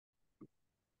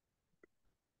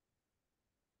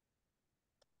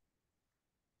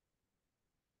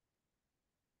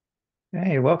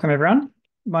Hey, welcome everyone.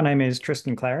 My name is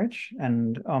Tristan Claridge,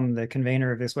 and I'm the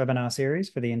convener of this webinar series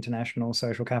for the International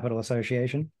Social Capital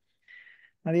Association.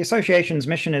 Now, the association's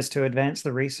mission is to advance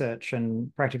the research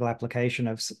and practical application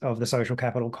of the social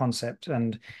capital concept.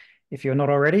 And if you're not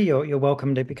already, you're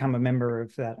welcome to become a member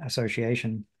of that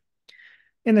association.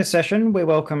 In this session, we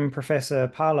welcome Professor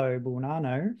Paolo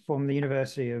Buonanno from the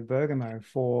University of Bergamo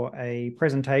for a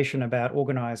presentation about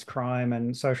organized crime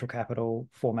and social capital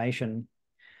formation.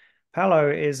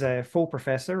 Paolo is a full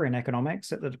professor in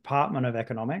economics at the Department of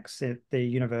Economics at the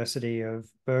University of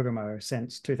Bergamo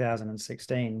since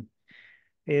 2016.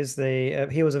 He was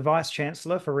a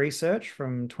Vice-Chancellor for research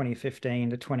from 2015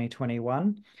 to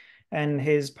 2021, and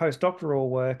his postdoctoral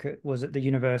work was at the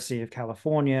University of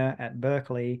California at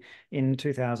Berkeley in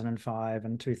 2005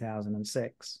 and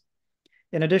 2006.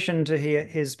 In addition to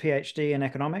his PhD in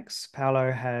economics,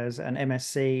 Paolo has an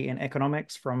MSc in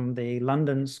economics from the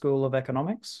London School of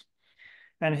Economics.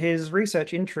 And his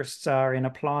research interests are in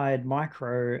applied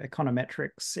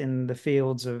microeconometrics in the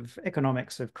fields of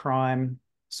economics of crime,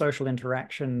 social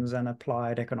interactions, and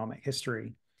applied economic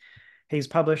history. He's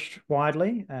published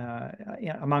widely,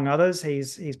 among others.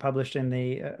 He's published in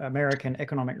the American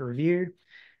Economic Review,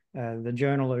 the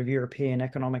Journal of European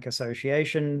Economic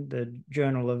Association, the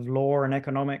Journal of Law and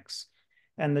Economics,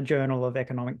 and the Journal of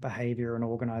Economic Behavior and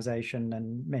Organization,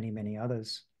 and many, many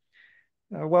others.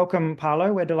 Welcome,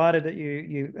 Paolo. We're delighted that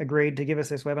you agreed to give us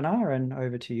this webinar, and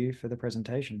over to you for the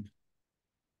presentation.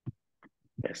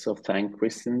 Yeah, so thank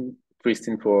Kristen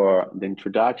for the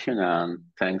introduction, and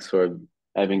thanks for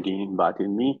having invited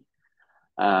me.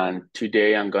 And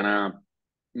today I'm gonna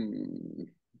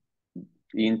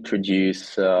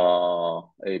introduce a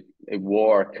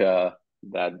work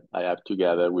that I have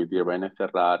together with Irene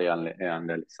Ferrari and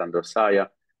Alessandro Saia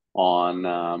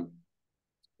on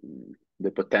the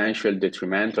potential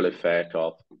detrimental effect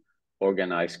of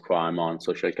organized crime on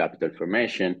social capital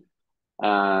formation.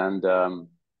 And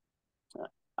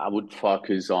I would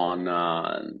focus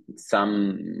on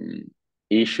some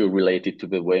issue related to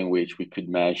the way in which we could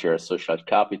measure social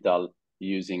capital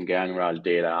using general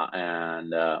data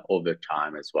and over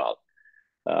time as well.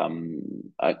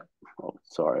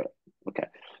 Okay.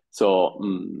 So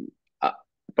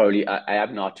probably I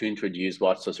have not to introduce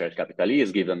what social capital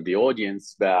is, given the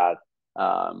audience, that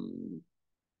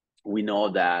we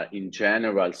know that in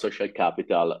general, social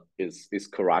capital is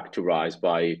characterized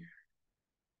by,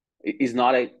 is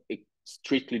not a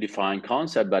strictly defined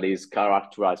concept, but is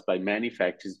characterized by many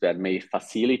factors that may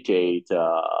facilitate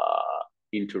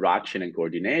interaction and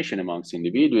coordination amongst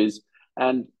individuals,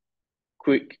 and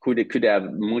could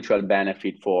have mutual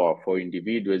benefit for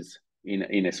individuals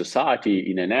in a society,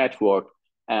 in a network,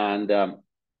 and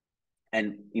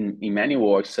in many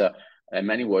works.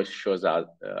 Many works shows us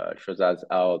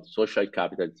how social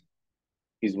capital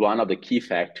is one of the key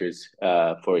factors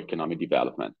for economic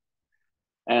development.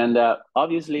 And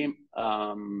obviously,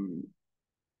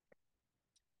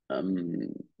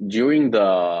 during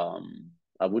the,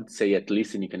 I would say at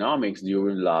least in economics,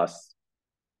 during last,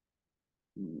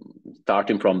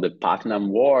 starting from the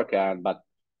Putnam work, but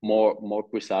more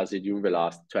precisely during the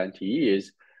last 20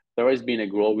 years, there has been a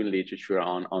growing literature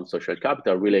on social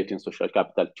capital, relating social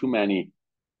capital to many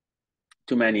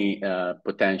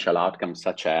potential outcomes,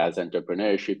 such as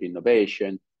entrepreneurship,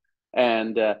 innovation,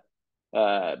 and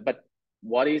but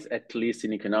what is, at least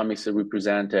in economics,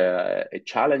 represent a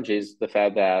challenge is the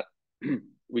fact that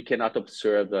we cannot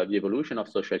observe the evolution of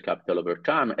social capital over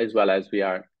time, as well as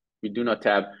we do not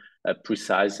have a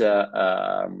precise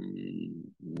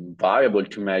variable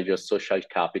to measure social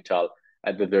capital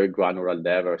at the very granular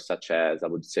level, such as, I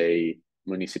would say,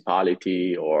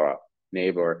 municipality or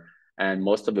neighbor. And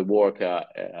most of the work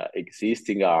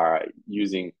existing are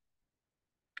using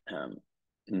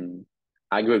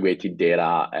aggregated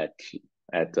data at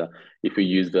if we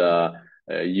use the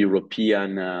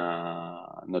European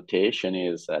notation,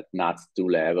 is at NUTS 2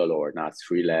 level or NUTS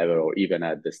 3 level, or even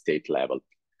at the state level.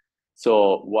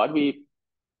 So what we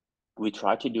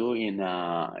try to do in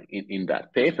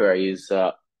that paper is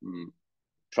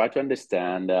try to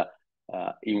understand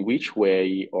in which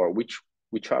way, or which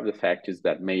are the factors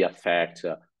that may affect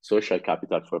social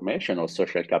capital formation or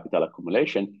social capital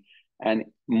accumulation. And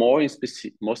more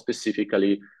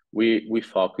specifically, we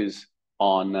focus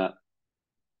on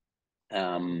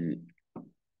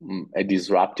a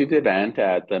disruptive event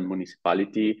at the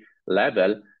municipality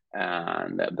level,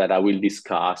 and that I will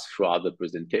discuss throughout the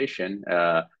presentation.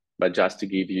 But just to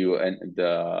give you an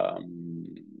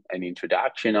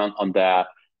introduction on that,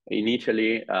 in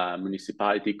Italy,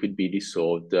 municipality could be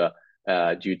dissolved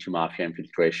due to mafia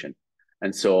infiltration.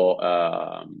 And so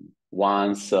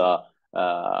once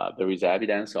there is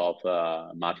evidence of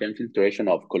mafia infiltration,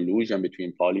 of collusion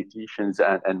between politicians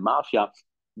and mafia,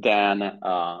 then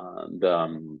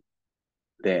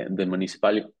the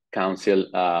municipal council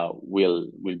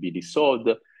will be dissolved,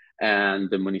 and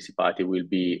the municipality will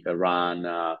be run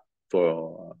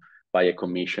by a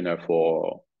commissioner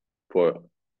from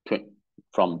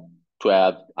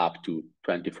 12 up to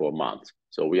 24 months.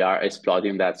 So we are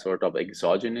exploiting that sort of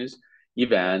exogenous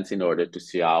events in order to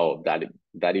see how that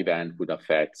event would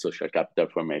affect social capital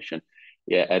formation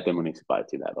at the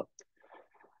municipality level.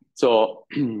 So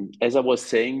as I was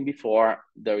saying before,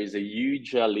 there is a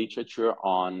huge literature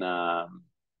on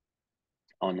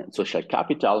social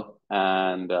capital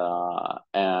and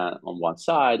on one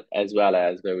side, as well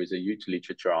as there is a huge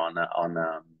literature on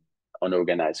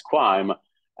organized crime,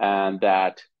 and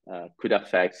that could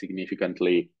affect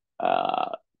significantly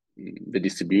the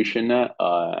distribution of,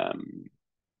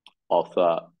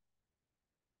 I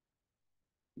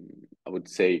would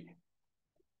say,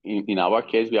 in our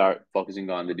case, we are focusing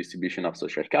on the distribution of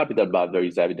social capital, but there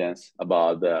is evidence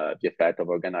about the effect of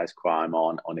organized crime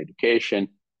on education,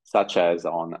 such as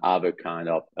on other kind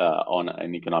of, on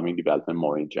an economic development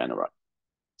more in general.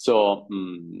 So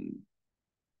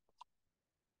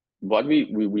what we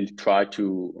will try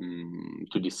to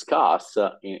discuss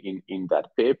in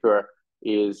that paper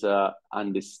is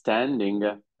understanding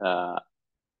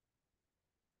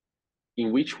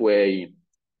in which way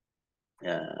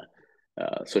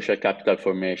social capital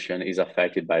formation is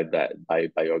affected by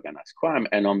organized crime,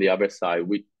 and on the other side,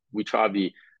 which are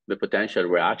the potential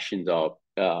reactions of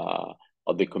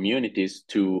the communities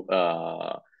to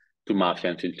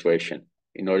mafia infiltration,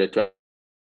 in order to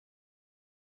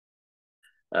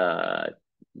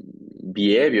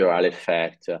behavioral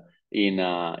effect in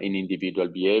individual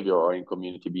behavior or in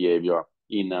community behavior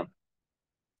in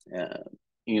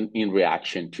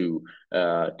reaction to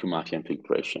mafia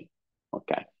infiltration.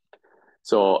 Okay,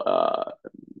 so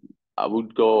I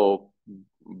would go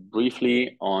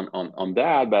briefly on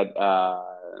that, but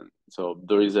so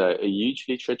there is a huge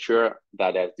literature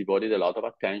that has devoted a lot of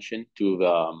attention to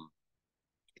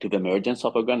the emergence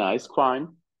of organized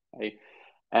crime, okay?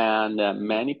 And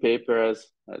many papers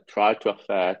try to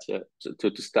affect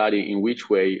to study in which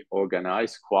way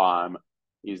organized crime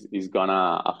is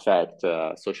gonna affect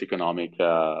socioeconomic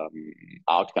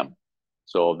outcome.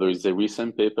 So there is a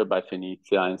recent paper by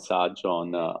Fenizia and Saj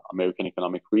on American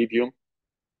Economic Review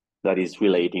that is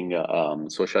relating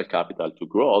social capital to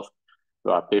growth.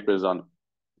 There are papers on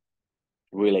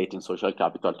relating social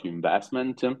capital to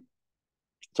investment.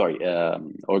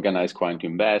 Organized crime to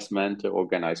investment,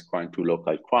 organized crime to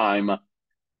local crime,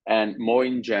 and more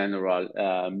in general,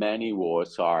 many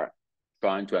works are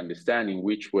trying to understand in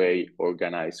which way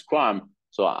organized crime.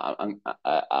 So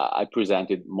I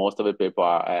presented most of the paper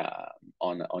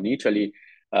on Italy.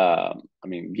 I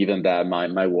mean, given that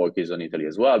my work is on Italy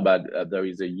as well, but there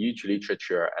is a huge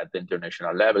literature at the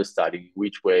international level studying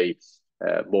which way,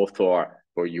 both for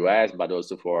US, but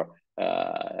also for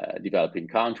developing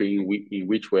country, in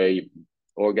which way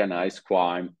organized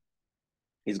crime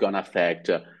is going to affect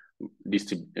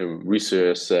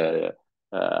resource, the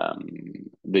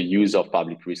use of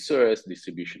public resource,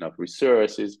 distribution of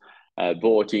resources,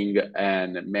 voting,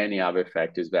 and many other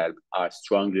factors that are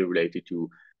strongly related to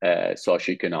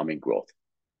socioeconomic growth.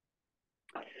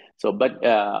 So, but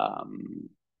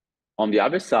on the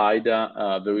other side,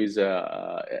 there is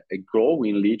a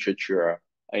growing literature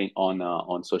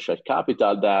on social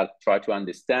capital that try to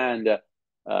understand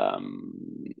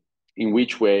in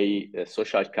which way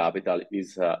social capital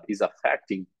is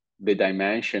affecting the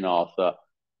dimension of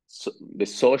the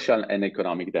social and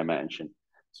economic dimension.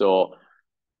 So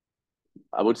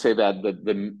I would say that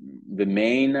the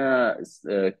main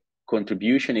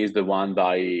contribution is the one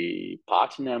by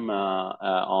Putnam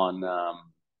on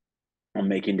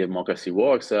making democracy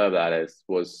work, that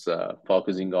was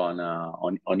focusing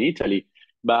on Italy.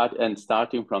 And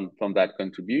starting from that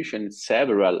contribution,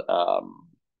 several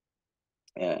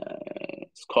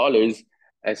scholars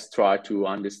has tried to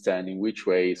understand in which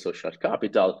way social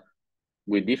capital,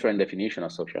 with different definition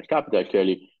of social capital,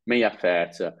 clearly may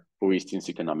affect, for instance,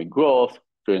 economic growth,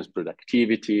 firms'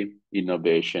 productivity,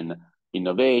 innovation,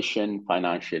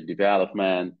 financial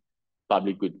development,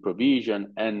 public good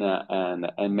provision, and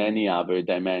many other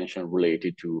dimensions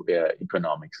related to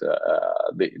economics,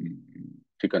 the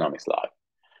economics life.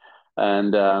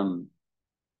 And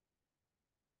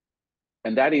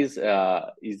that is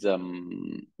there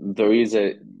is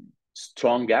a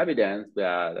strong evidence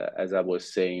that, as I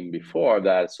was saying before,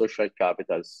 that social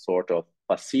capital is sort of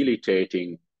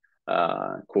facilitating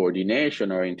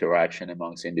coordination or interaction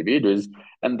amongst individuals,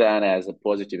 and then has a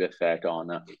positive effect on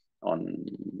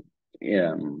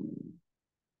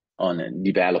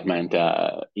development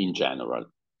in general.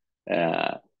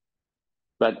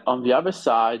 But on the other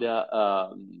side,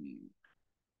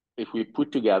 if we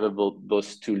put together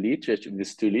these two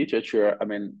literature, I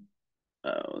mean,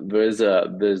 there's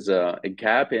a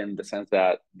gap in the sense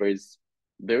that there is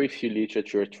very few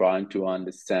literature trying to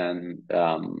understand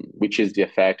which is the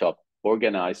effect of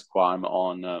organized crime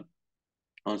on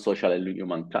social and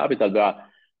human capital. There are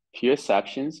few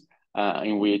sections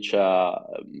in which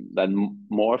that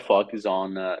more focus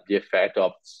on the effect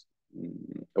of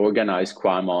organized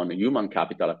crime on human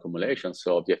capital accumulation.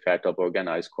 So the effect of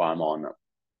organized crime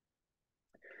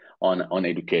on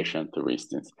education, for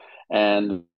instance,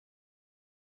 and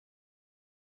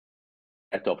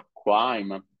effect of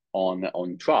crime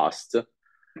on trust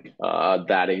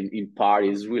that in part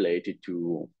is related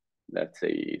to, let's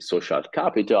say, social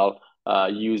capital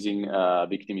using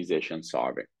victimization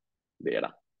survey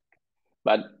data.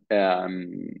 But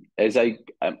as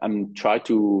I'm trying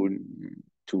to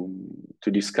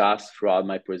discuss throughout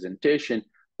my presentation,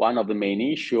 one of the main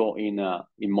issue in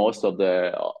most of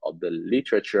the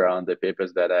literature on the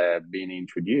papers that I have been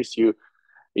introduced to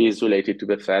is related to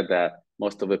the fact that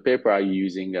most of the paper are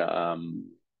using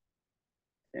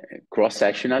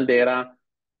cross-sectional data,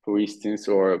 for instance,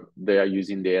 or they are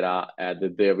using data at the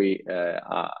very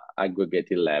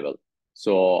aggregated level.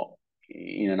 So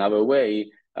in another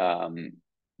way,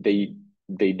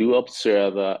 they do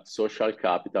observe social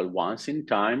capital once in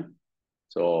time,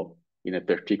 so in a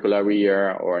particular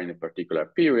year or in a particular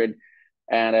period,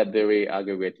 and at very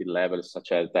aggregated levels,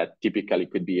 such as that typically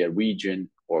could be a region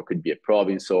or could be a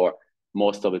province, or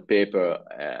most of the paper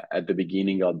at the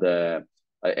beginning of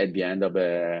at the end of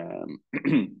the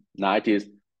 90s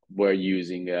were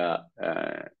using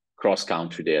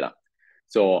cross-country data.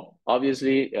 So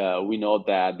obviously, we know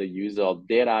that the use of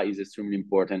data is extremely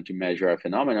important to measure a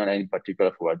phenomenon, and in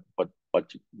particular for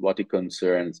what it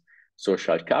concerns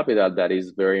social capital, that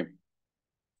is very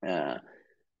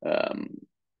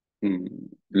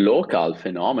local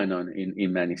phenomenon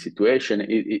in many situations.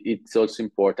 It's also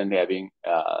important having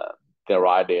the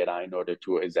right data in order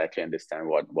to exactly understand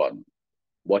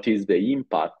what is the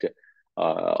impact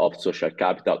of social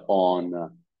capital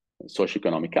on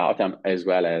socioeconomic outcome, as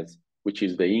well as which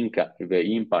is the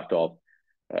impact of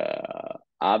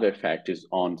other factors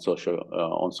on social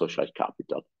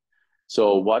capital.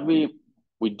 So what we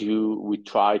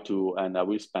try to, and I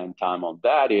will spend time on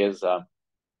that, is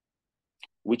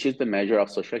which is the measure of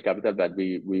social capital that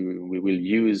we will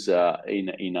use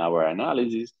in our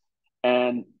analysis,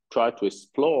 and try to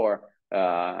explore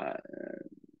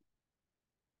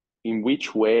in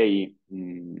which way,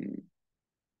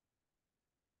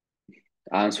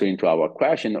 answering to our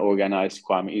question, organized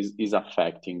crime is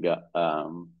affecting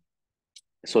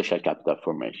social capital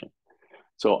formation.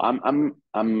 So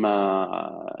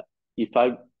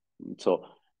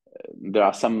there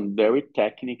are some very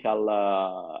technical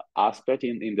aspects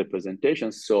in the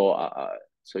presentation. So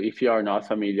if you are not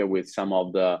familiar with some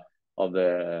of the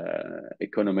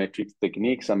econometric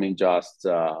techniques, I mean, just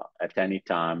at any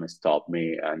time stop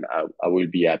me, and I will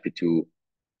be happy to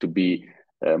be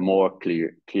more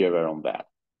clearer on that.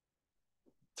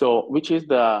 So, which is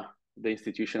the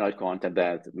institutional content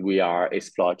that we are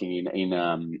exploiting in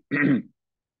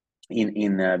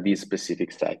this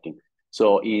specific setting?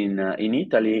 So in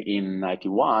Italy in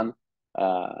 '91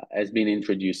 has been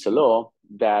introduced a law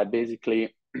that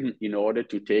basically, in order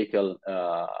to tackle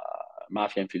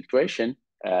mafia infiltration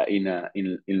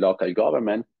in local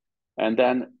government, and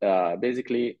then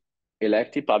basically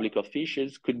elected public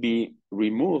officials could be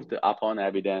removed upon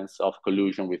evidence of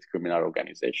collusion with criminal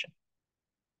organization.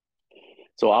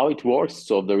 So how it works?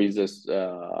 So there is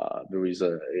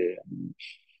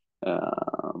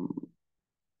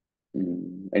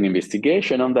an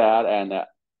investigation on that, and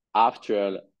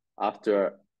after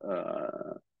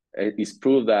it's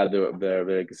proved that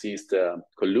there exists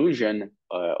collusion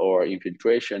or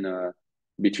infiltration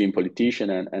between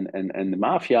politicians and the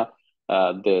mafia,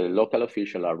 the local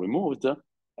officials are removed,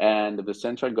 and the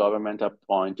central government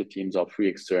appointed teams of 3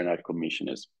 external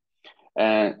commissioners.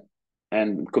 And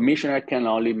commissioner can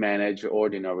only manage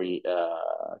ordinary,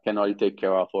 can only take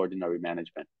care of ordinary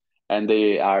management. And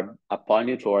they are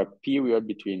appointed for a period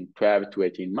between 12 to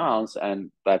 18 months,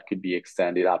 and that could be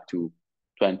extended up to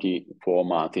 24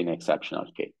 months in exceptional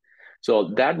case. So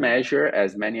that measure,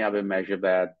 as many other measures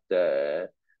that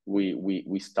we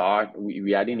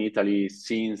had in Italy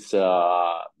since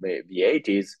the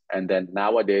 80s, and then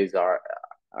nowadays are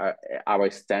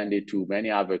extended to many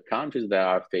other countries that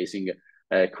are facing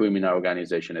criminal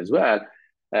organization as well,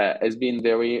 has been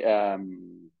very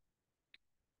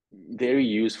very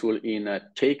useful in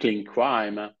tackling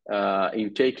crime,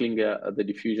 in tackling the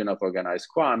diffusion of organized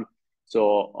crime.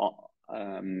 So,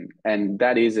 and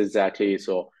that is exactly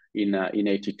so. In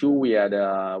 82, we had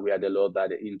a law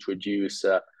that introduced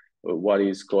what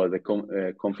is called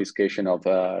the confiscation of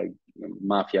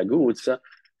mafia goods,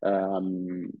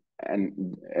 and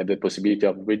the possibility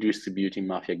of redistributing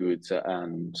mafia goods,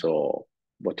 and so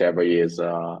whatever is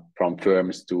from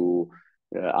firms to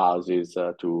houses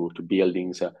to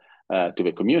buildings to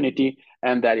the community.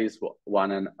 And that is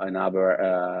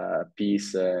another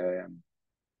piece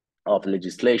of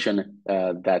legislation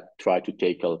that try to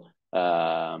tackle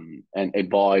and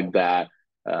avoid that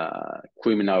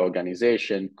criminal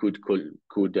organization could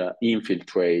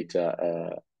infiltrate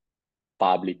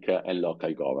public and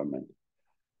local government.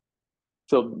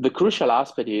 So the crucial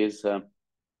aspect is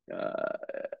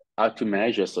how to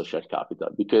measure social capital,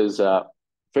 because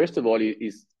first of all,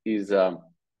 it's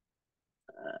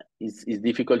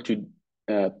difficult to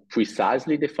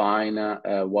precisely define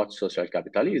what social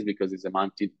capital is, because it's a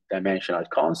multi-dimensional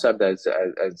concept, as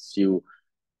you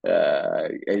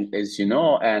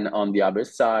know. And on the other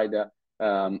side,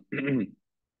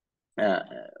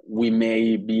 we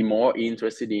may be more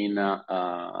interested in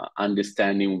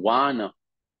understanding one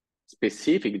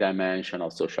specific dimension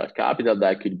of social capital.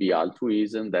 That could be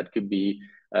altruism, that could be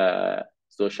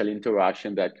social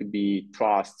interaction, that could be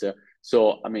trust.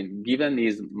 So, I mean, given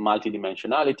this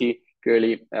multidimensionality,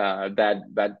 clearly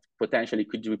that potentially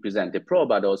could represent a pro,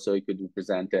 but also it could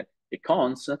represent a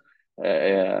cons,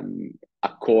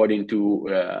 according to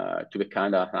the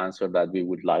kind of answer that we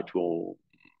would like to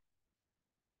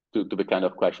the kind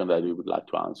of question that we would like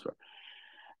to answer.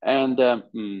 And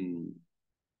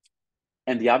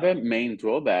the other main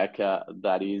drawback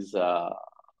that is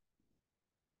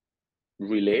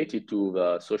related to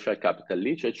the social capital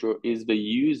literature is the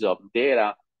use of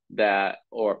data that,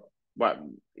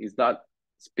 is not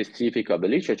specific of the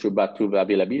literature, but to the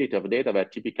availability of data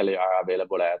that typically are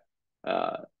available at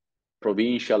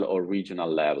provincial or regional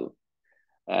level.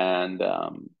 And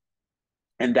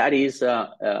that is,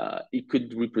 it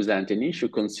could represent an issue,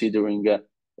 considering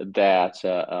that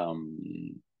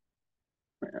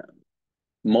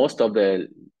most of the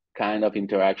kind of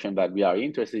interaction that we are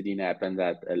interested in happen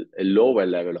at a lower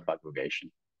level of aggregation.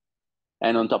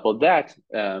 And on top of that,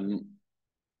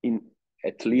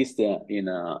 at least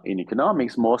in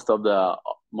economics, most of the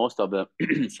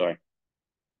sorry,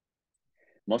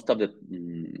 most of the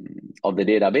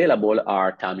data available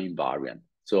are time invariant.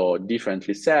 So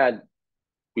differently said,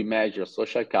 we measure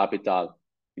social capital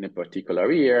in a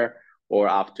particular year or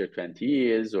after 20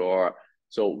 years, or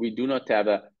so we do not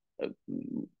have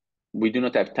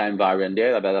time variant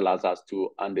data that allows us to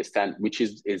understand which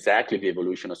is exactly the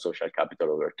evolution of social capital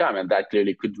over time. And that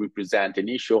clearly could represent an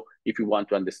issue if we want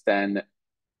to understand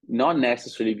not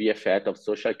necessarily the effect of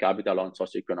social capital on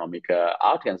socioeconomic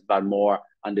outcomes, but more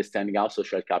understanding how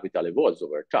social capital evolves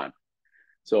over time.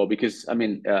 So, because, I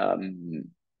mean,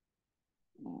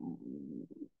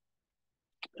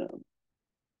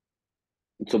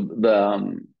 so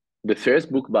the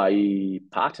first book by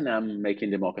Putnam, Making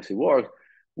Democracy Work,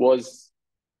 was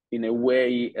in a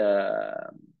way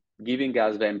giving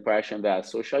us the impression that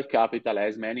social capital,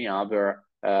 as many other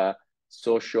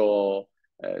social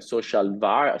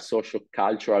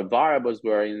cultural variables,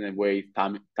 were in a way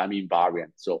time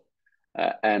invariant. So,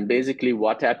 and basically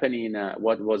what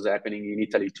was happening in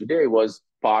Italy today was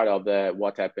part of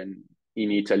what happened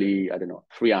in Italy, I don't know,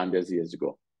 300 years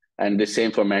ago, and the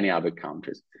same for many other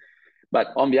countries. But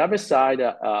on the other side,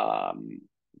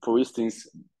 for instance,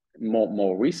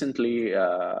 more recently,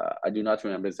 I do not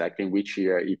remember exactly in which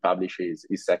year he published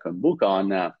his second book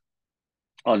on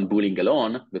bullying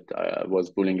alone. That was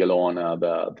Bullying Alone,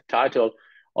 the title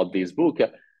of this book.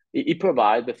 It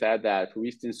provides the fact that, for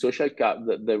instance,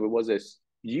 there was a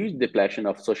huge depletion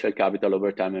of social capital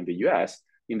over time in the US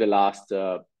in the last,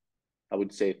 I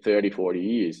would say, 30, 40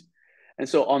 years. And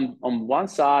so on one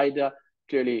side,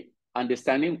 clearly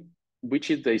understanding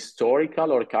which is the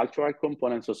historical or cultural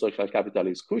components of social capital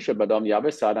is crucial, but on the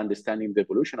other side, understanding the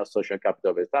evolution of social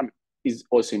capital over time is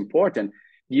also important,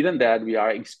 given that we are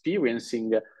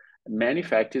experiencing many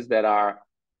factors that are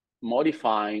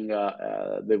modifying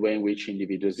the way in which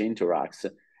individuals interact,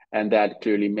 and that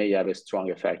clearly may have a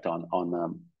strong effect on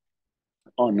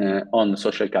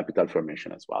social capital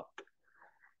formation as well.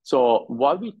 So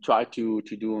what we try to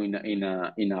do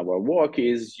in our work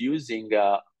is using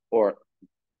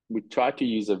we try to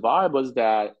use variables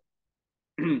that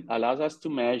allows us to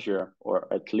measure, or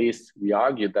at least we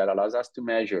argue that allows us to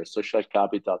measure social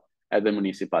capital at the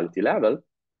municipality level,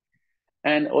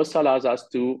 and also allows us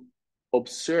to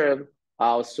observe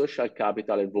how social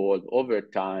capital evolved over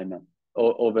time,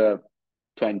 over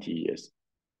 20 years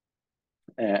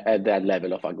at that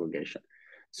level of aggregation.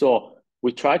 So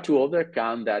we try to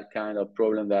overcome that kind of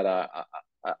problem that I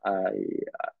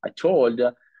told,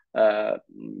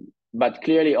 but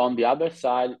clearly on the other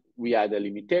side, we had a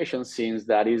limitation, since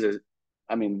that is,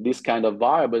 this kind of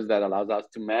variables that allows us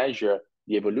to measure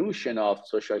the evolution of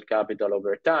social capital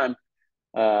over time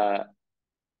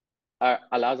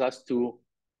allows us to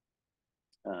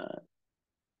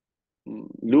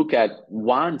look at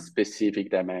one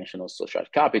specific dimension of social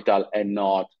capital and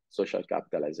not social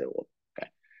capital as a whole. Okay,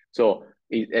 so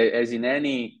as in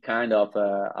any kind of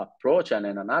approach and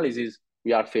an analysis,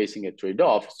 we are facing a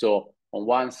trade-off. So on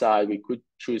one side, we could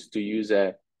choose to use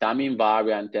a time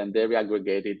invariant and very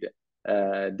aggregated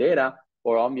data,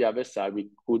 or on the other side,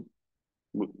 we could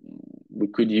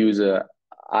use a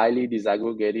highly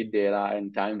disaggregated data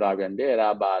and time variant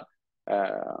data, but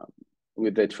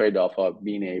with the trade-off of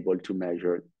being able to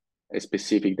measure a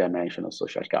specific dimension of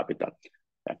social capital.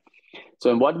 Okay.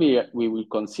 So what we will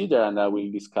consider, and I will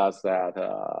discuss that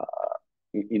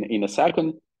in a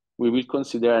second, we will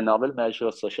consider a novel measure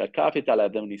of social capital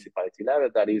at the municipality level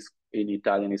that is, in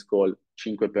Italian, is called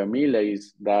 5 per mille,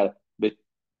 is that the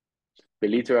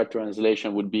literal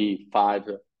translation would be 5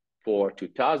 for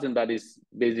 2000. That is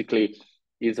basically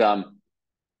as I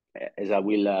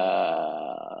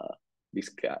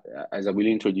will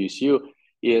introduce you,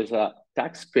 is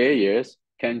taxpayers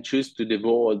can choose to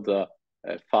devote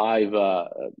 5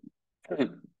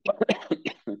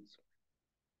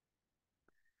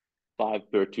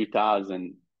 per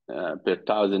 2000 per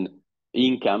thousand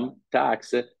income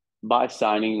tax by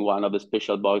signing one of the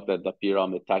special boxes that appear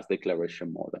on the tax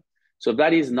declaration model. So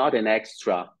that is not an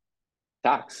extra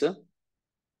tax,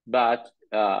 but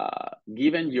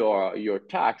given your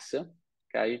tax,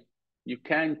 okay, you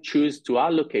can choose to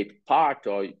allocate part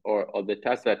of the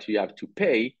tax that you have to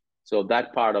pay. So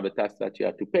that part of the tax that you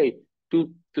have to pay to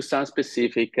some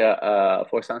specific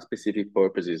for some specific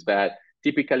purposes that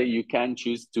typically you can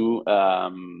choose to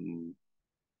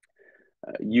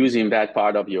using that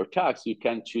part of your tax. You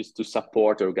can choose to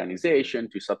support organization,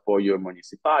 to support your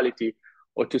municipality,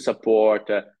 or to support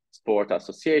sport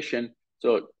association.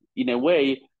 So in a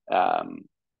way,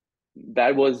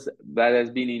 that has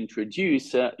been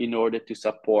introduced in order to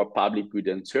support public goods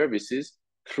and services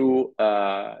through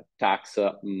tax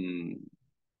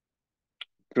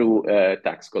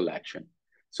collection.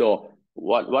 So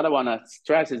what I want to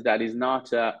stress is that is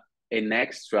not an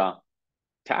extra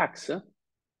tax,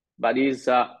 but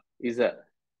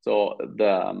so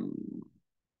the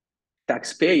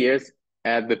taxpayers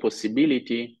have the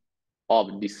possibility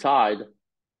of decide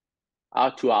how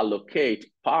to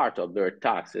allocate part of their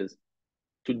taxes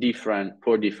to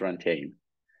for different aims.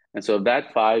 And so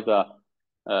that 5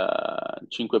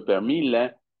 per mille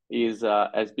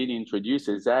has been introduced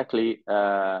exactly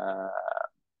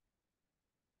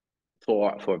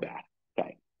for that.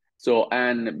 Okay. So,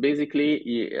 and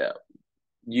basically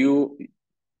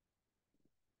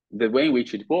the way in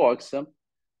which it works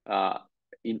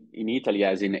in Italy,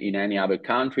 as in any other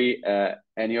country,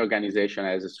 any organization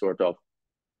has a sort of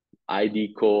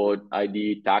ID code,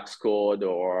 ID tax code,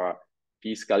 or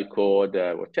fiscal code,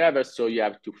 whatever. So you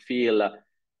have to fill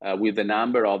with the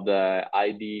number of the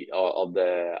ID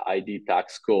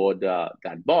tax code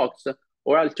that box,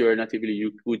 or alternatively,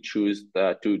 you could choose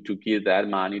to give that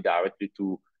money directly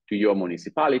to your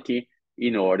municipality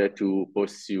in order to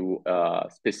pursue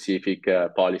specific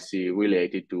policy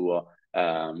related to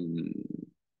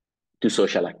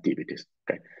social activities.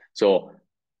 Okay, so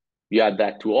you have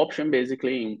that 2 options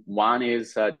basically. One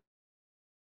is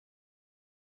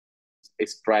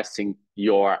expressing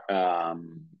your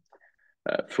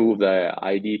through the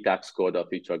ID tax code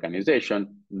of each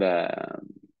organization,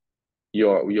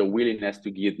 your willingness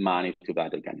to give money to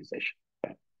that organization.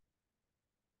 Okay.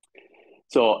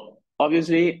 So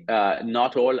obviously,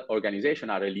 not all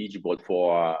organizations are eligible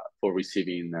for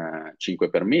receiving 5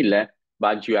 per mille,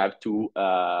 but you have to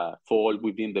fall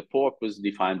within the purpose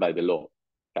defined by the law.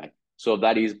 Okay. So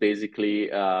that is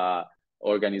basically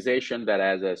organization that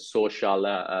has a social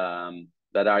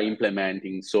that are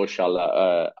implementing social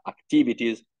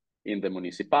activities in the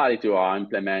municipality, or are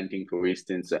implementing, for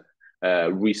instance,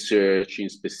 research in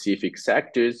specific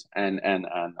sectors, and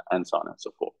so on and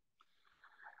so forth.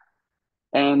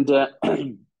 And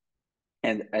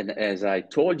and as I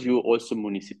told you, also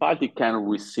municipality can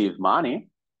receive money.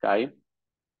 Okay,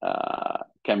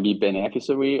 can be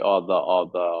beneficiary of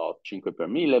the 5 per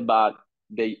mille, but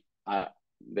they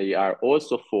are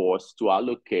also forced to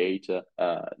allocate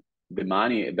the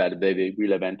money that they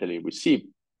will eventually receive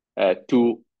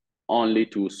to only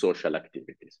to social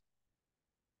activities.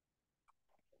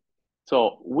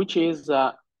 So, which is,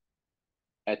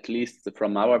 at least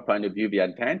from our point of view, the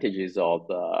advantages of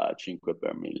 5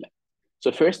 per mille.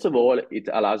 So first of all, it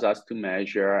allows us to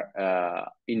measure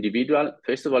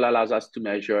first of all, allows us to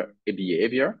measure a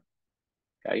behavior,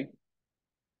 okay?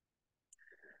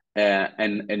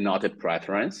 And not a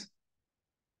preference.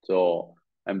 So,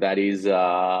 and that is,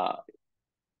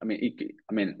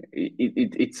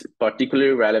 it's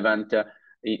particularly relevant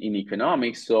in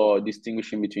economics, so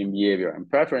distinguishing between behavior and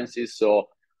preferences. So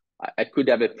I could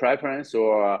have a preference,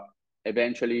 or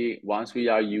eventually, once we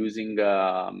are using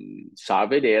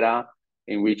survey data,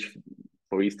 in which,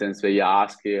 for instance, they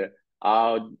ask,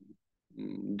 how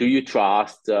do you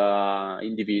trust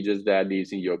individuals that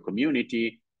live in your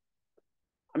community?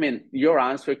 I mean, your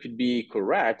answer could be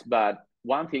correct, but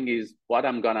one thing is what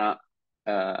I'm gonna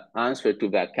answer to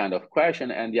that kind of question,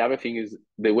 and the other thing is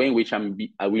the way in which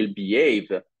I will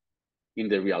behave in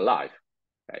the real life,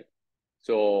 right?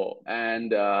 So,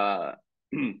 and that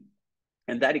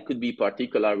it could be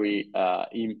particularly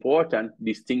important,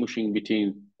 distinguishing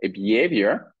between a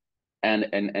behavior and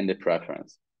the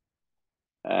preference.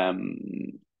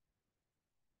 On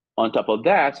top of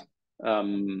that,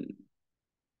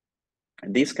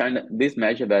 this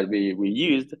measure that we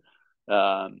used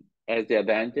has the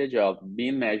advantage of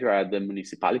being measured at the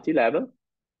municipality level,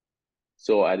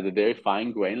 so at the very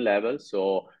fine grain level.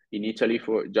 So in Italy,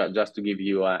 for just to give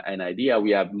you an idea,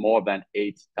 we have more than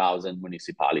 8,000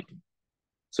 municipalities.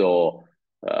 So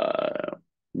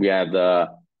we have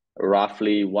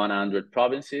roughly 100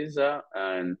 provinces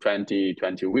and 20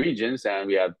 regions, and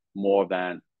we have more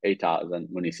than 8,000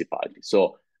 municipalities.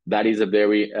 So that is a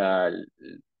very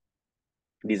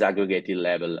disaggregated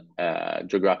level,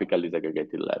 geographical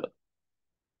disaggregated level.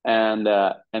 And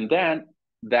then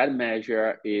that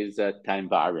measure is time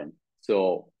variant.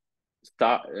 So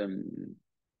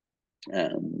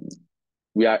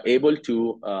we are able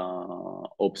to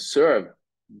observe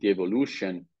the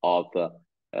evolution of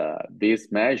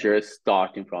these measures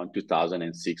starting from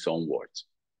 2006 onwards.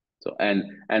 So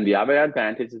and the other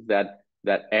advantage is that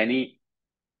every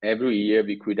year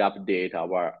we could update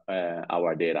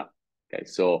our data. Okay,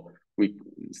 so we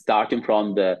starting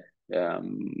from the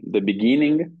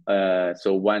beginning.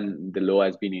 So when the law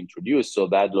has been introduced, so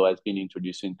that law has been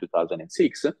introduced in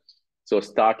 2006. So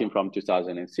starting from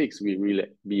 2006, we really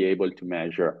be able to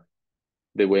measure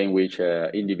the way in which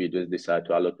individuals decide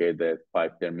to allocate the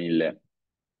 5 per mille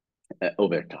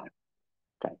over time.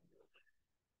 Okay.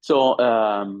 So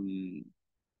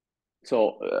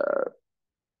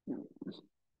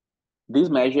this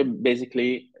measure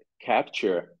basically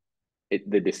capture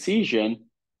the decision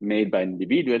made by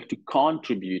individual to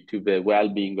contribute to the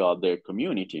well-being of their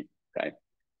community. Okay.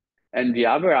 And the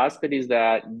other aspect is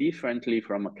that, differently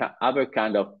from other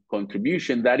kind of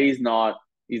contribution,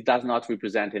 it does not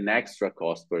represent an extra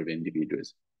cost for the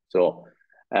individuals. So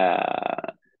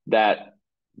that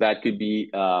could be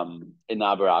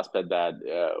another aspect that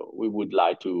we would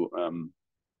like to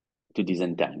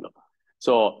disentangle.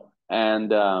 So,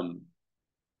 and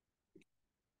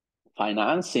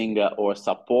financing or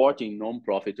supporting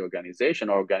non-profit organization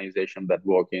that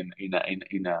work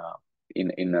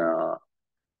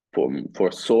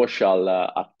for social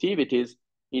activities,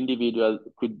 individuals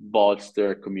could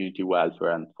bolster community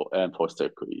welfare and foster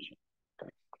cohesion.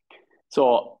 Okay.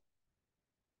 So,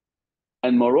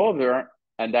 and moreover,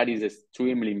 and that is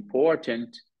extremely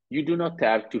important, you do not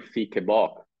have to tick a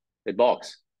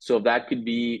box. So that could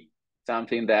be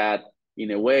something that,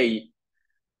 in a way,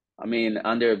 I mean,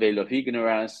 under a veil of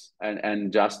ignorance,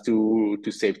 and just to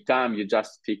save time, you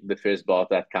just tick the first box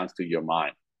that comes to your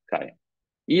mind. Okay.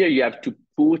 Here you have to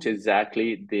put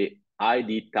exactly the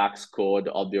ID tax code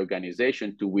of the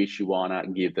organization to which you wanna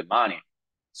give the money.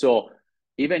 So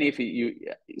even if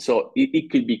it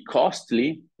could be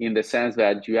costly in the sense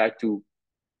that you have to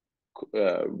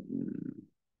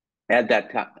add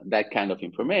that kind of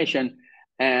information,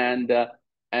 and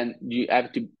you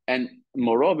have to, and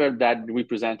moreover, that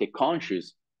represent a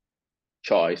conscious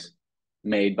choice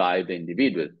made by the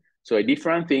individual. So a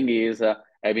different thing is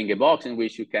having a box in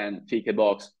which you can tick a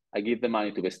box. I give the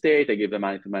money to the state, I give the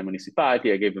money to my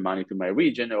municipality, I give the money to my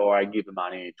region, or I give the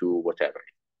money to whatever.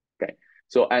 Okay.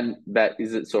 So, and that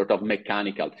is a sort of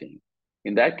mechanical thing.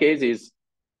 In that case, is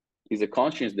a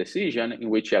conscious decision in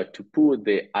which you have to put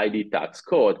the ID tax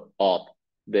code of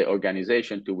the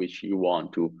organization to which you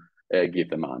want to give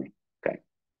the money. Okay.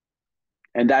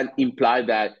 And that implies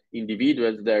that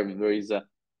individuals, there is a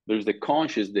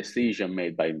conscious decision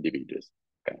made by individuals.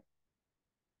 Okay.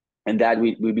 And that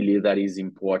we believe that is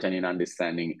important in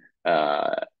understanding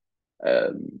the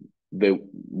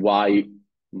why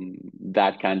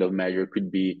that kind of measure could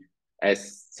be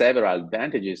has several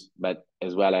advantages, but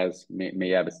as well as may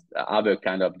have other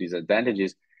kind of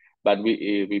disadvantages. But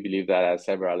we believe that has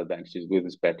several advantages with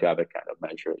respect to other kind of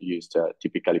measure used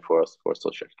typically for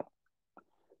social capital.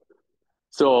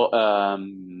 So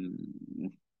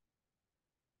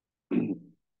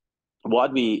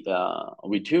what we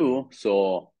do,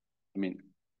 so I mean,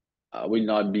 I will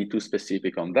not be too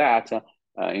specific on that,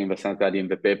 in the sense that in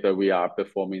the paper we are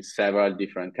performing several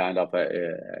different kind of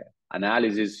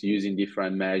analysis using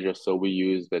different measures. So we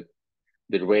use the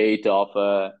rate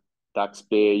of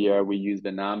taxpayer, we use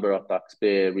the number of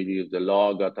taxpayer, we use the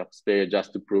log of taxpayer,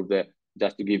 just to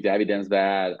give the evidence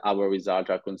that our results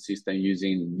are consistent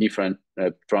using different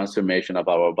transformation of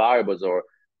our variables or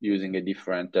using a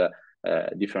different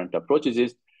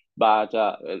approaches. But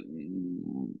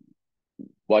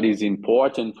what is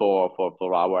important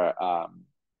for our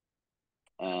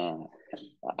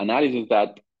analysis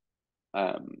that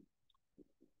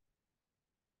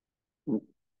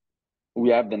we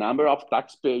have the number of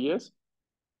taxpayers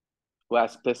who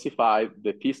have specified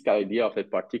the fiscal ID of a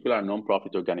particular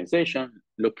non-profit organization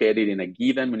located in a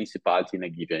given municipality in a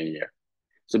given year.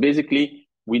 So basically,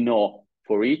 we know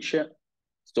for each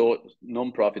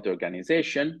non-profit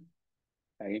organization,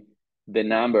 okay, the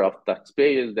number of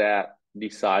taxpayers that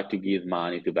decide to give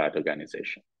money to that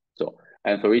organization. So,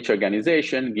 and for each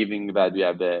organization, given that we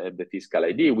have the fiscal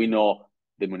ID, we know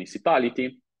the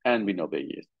municipality and we know the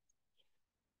years.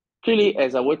 Clearly,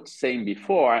 as I was saying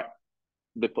before,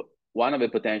 one of the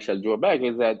potential drawbacks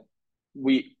is that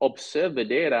we observe the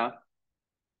data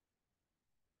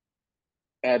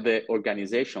at the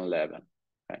organization level.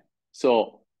 Okay?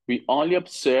 So we only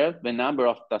observe the number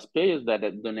of taxpayers that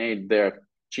donate their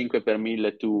 5 per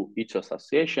mille to each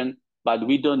association, but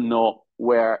we don't know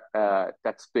where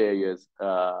taxpayers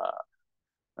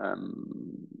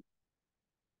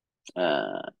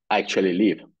actually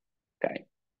live. Okay.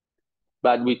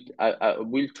 But I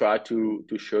will try to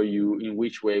show you in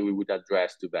which way we would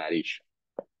address to that issue.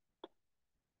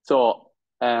 So,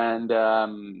 and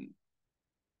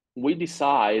we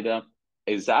decide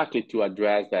exactly to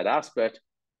address that aspect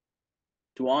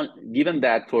given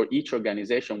that for each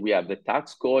organization, we have the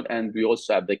tax code and we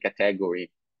also have the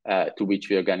category to which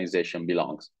the organization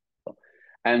belongs.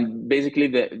 And basically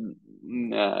the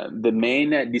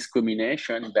main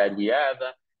discrimination that we have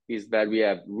is that we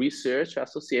have research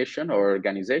association or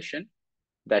organization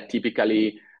that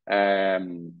typically are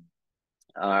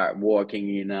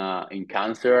working in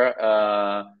cancer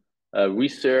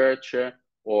research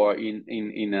or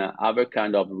in other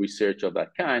kind of research of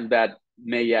that kind that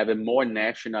may have a more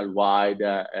national-wide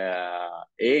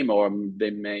aim, or they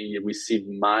may receive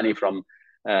money from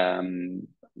the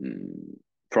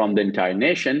entire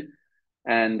nation.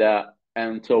 And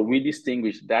so we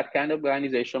distinguish that kind of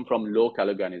organization from local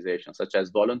organizations, such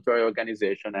as voluntary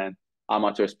organization and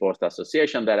amateur sports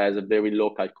association that has a very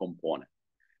local component.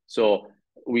 So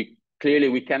we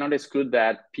cannot exclude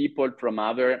that people from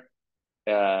other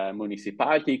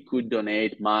municipality could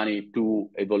donate money to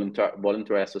a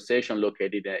voluntary association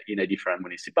located in a different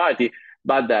municipality,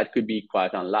 but that could be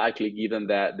quite unlikely given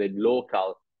that the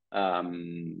local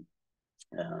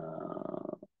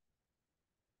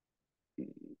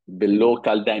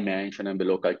dimension and the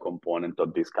local component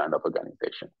of this kind of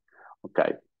organization.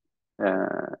 Okay.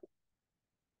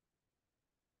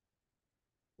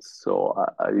 So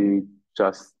I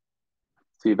just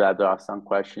see that there are some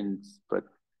questions, but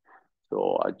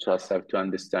so I just have to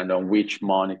understand on which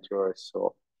monitor.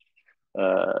 So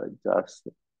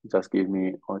just give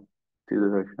me in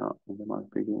the month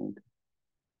beginning.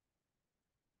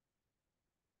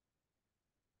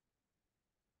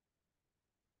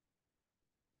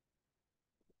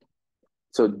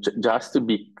 So just to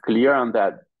be clear on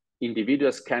that,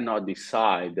 individuals cannot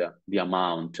decide the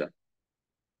amount.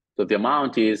 So the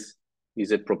amount is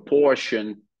a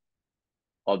proportion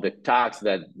of the tax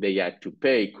that they had to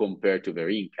pay compared to their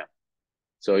income.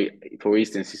 So for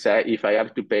instance, if I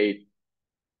have to pay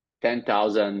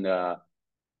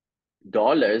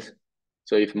 $10,000,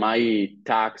 so if my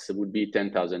tax would be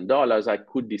 $10,000, I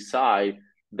could decide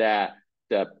that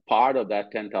the part of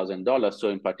that $10,000, so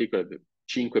in particular,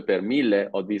 5 per mille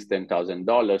of this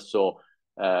 $10,000, so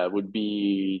would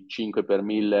be 5 per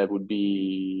mille would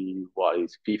be, what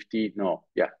is 50? No,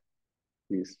 yeah,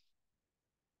 is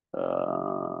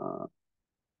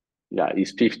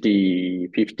is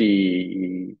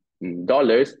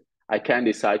 $50. I can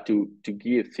decide to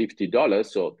give $50,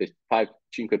 so the 5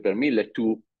 per mille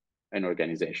to an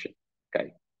organization.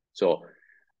 Okay, so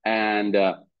and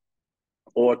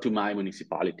or to my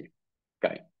municipality.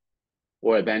 Okay,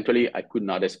 or eventually I could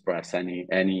not express any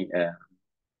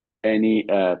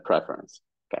preference.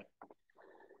 Okay.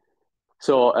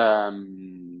 So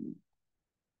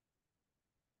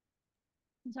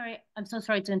sorry, I'm so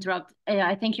sorry to interrupt.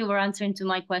 I think you were answering to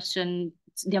my question,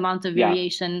 the amount of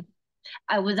variation.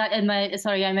 I was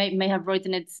sorry, I may have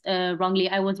written it wrongly.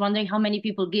 I was wondering how many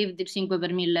people give the 5 per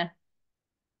mille.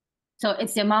 So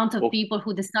it's the amount of people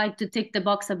who decide to tick the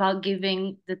box about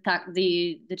giving the 5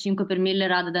 per mille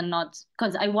rather than not.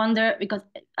 Because I wonder, because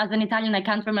as an Italian, I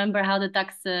can't remember how the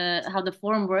tax, how the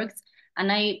form works.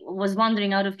 And I was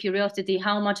wondering out of curiosity,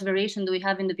 how much variation do we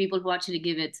have in the people who actually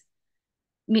give it?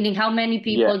 Meaning how many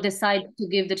people decide to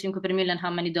give the 5 per mille and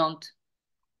how many don't?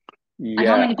 And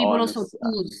how many people also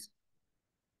choose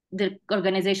the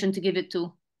organization to give it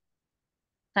to?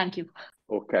 Thank you.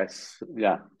 Okay,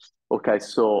 okay,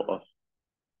 so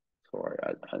sorry,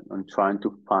 I'm trying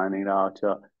to find it out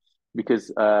because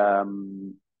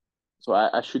so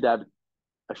I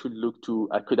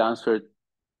could answer it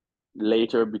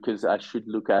later because I should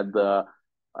look at the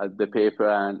paper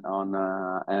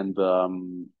and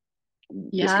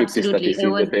descriptive statistics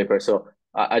in the paper. So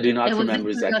I do not remember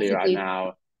exactly right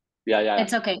now. Yeah.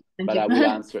 It's okay. Thank you. I will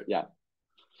answer. Yeah.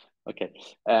 Okay.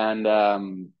 And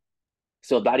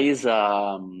so that is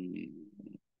the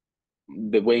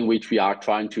way in which we are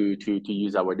trying to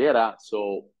use our data.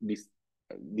 So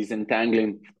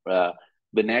disentangling the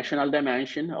national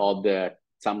dimension of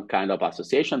some kind of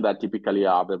association that typically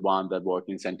are the one that work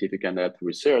in scientific and health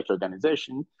research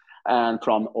organization, and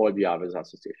from all the others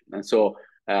association. And so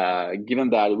given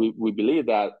that we believe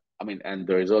that, I mean, and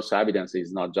there is also evidence,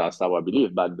 it's not just our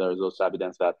belief, but there is also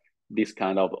evidence that this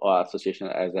kind of association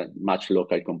has a much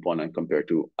local component compared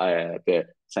to the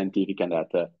scientific and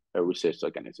health research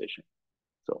organization.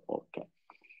 So, okay.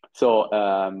 So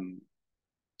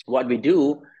what we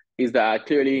do is that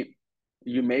clearly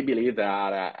you may believe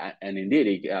that, and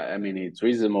indeed, I mean, it's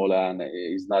reasonable and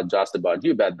it's not just about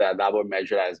you, but that our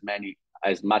measure has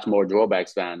much more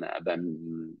drawbacks than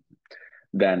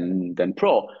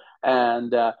pro.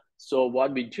 And so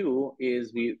what we do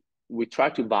is we try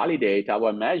to validate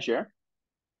our measure.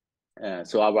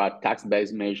 So our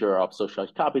tax-based measure of social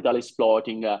capital,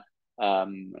 exploiting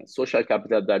social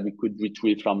capital that we could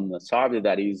retrieve from a survey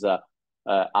that is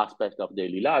aspect of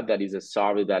daily life. That is a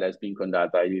survey that has been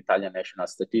conducted by the Italian National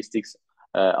Statistics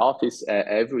Office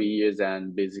every year,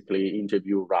 and basically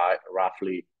interview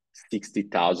roughly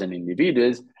 60,000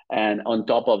 individuals, and on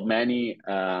top of many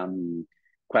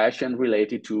questions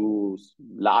related to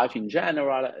life in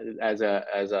general, as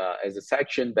a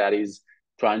section that is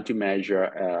trying to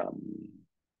measure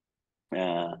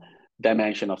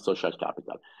dimension of social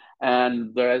capital.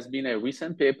 And there has been a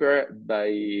recent paper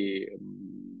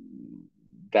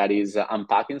that is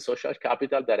unpacking social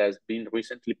capital that has been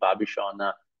recently published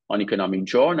on Economic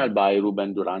Journal by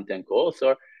Ruben Durante and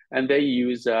co-author, and they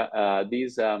use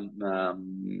these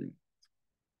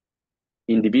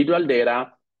individual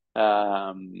data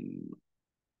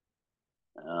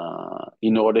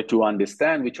in order to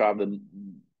understand which are the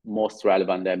most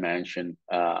relevant dimension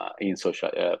in social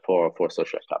for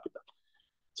social capital.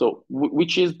 So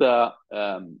which is the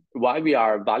why we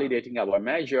are validating our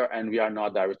measure, and we are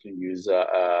not directly use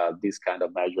this kind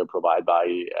of measure provided by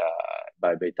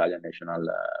the Italian National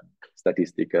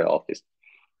Statistics Office.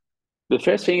 The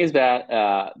first thing is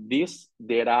that these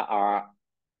data are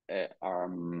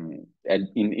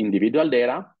individual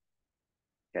data,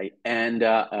 okay, and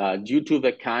due to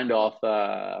the kind of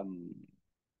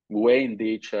way in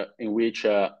which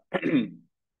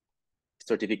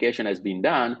certification has been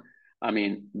done, I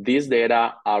mean, these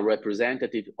data are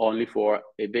representative only for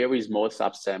a very small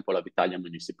subsample of Italian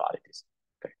municipalities.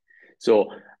 Okay, so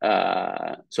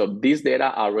so these data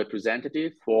are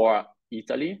representative for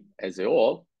Italy as a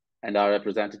whole, and are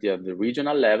representative at the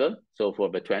regional level. So for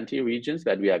the 20 regions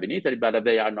that we have in Italy, but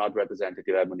they are not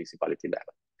representative at municipality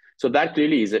level. So that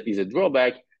clearly is a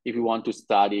drawback if you want to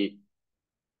study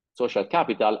social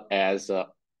capital at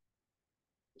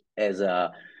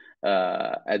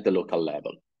the local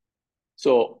level.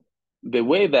 So the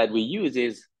way that we use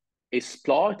is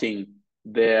exploiting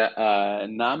the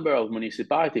number of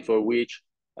municipalities for which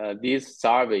this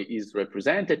survey is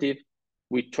representative.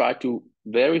 We try to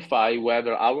verify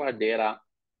whether our data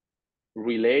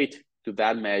relate to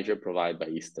that measure provided by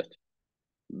ISTAT.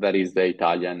 That is the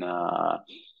Italian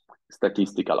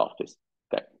Statistical Office.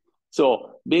 Okay.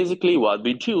 So basically what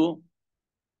we do,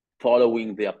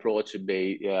 following the approach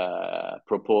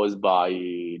proposed by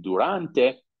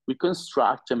Durante, we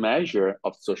construct a measure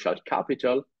of social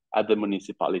capital at the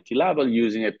municipality level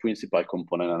using a principal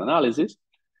component analysis.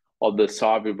 of the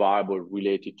survey variable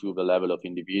related to the level of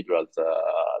individuals,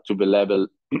 to the level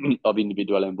of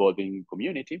individual involving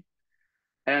community.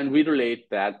 And we relate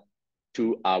that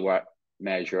to our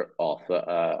measure of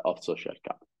social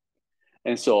capital.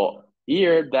 And so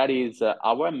here, that is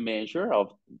our measure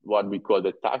of what we call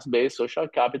the tax-based social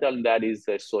capital, and that is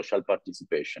social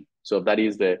participation. So that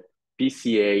is the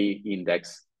PCA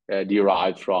index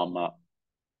derived from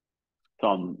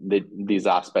this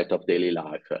aspect of daily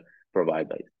life provided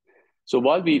by it. So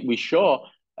what we show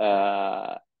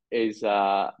is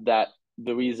that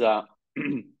there is a,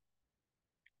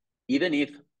 even if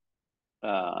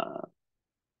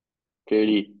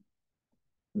clearly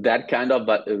that kind of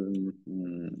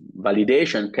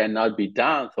validation cannot be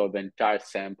done for the entire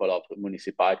sample of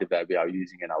municipalities that we are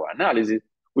using in our analysis,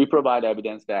 we provide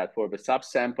evidence that for the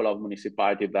subsample of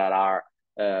municipalities that are,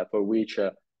 for which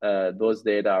those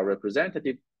data are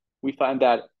representative, we find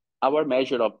that our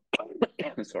measure of,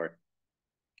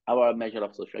 our measure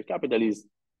of social capital is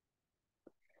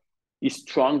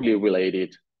strongly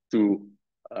related to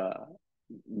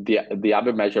the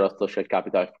other measure of social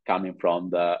capital coming from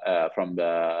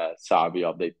the survey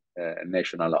of the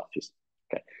national office.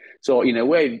 Okay, so in a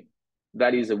way,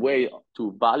 that is a way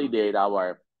to validate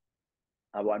our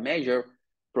measure,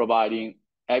 providing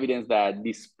evidence that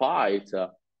despite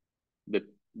the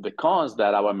cons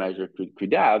that our measure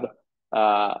could have,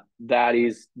 that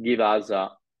is give us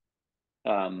a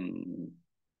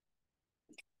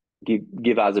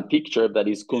picture that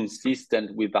is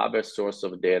consistent with other sources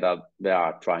of data that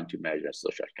are trying to measure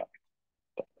social capital.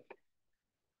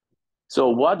 So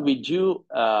what we do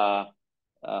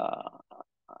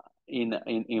in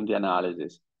the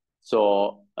analysis,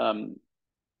 so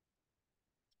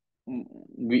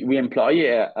we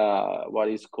employ what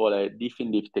is called a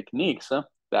diff-in-diff techniques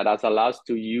that allows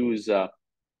to use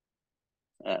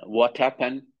what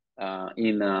happened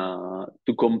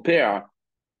to compare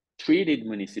treated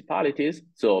municipalities,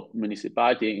 so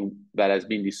municipality that has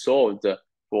been dissolved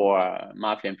for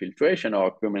mafia infiltration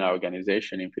or criminal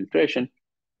organization infiltration,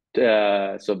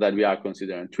 so that we are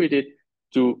considering treated,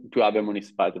 to other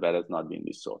municipalities that has not been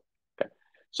dissolved. Okay,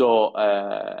 so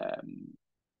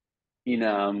in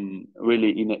a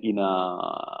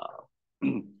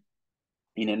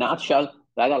nutshell,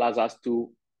 that allows us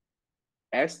to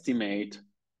estimate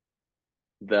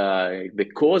the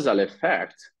causal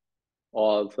effect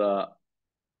of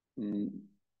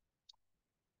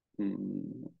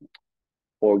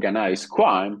organized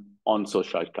crime on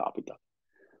social capital.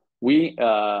 We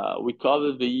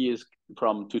covered the years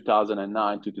from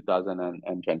 2009 to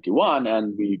 2021,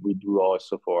 and we do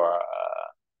also for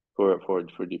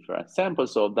different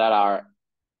samples. So that are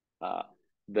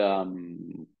the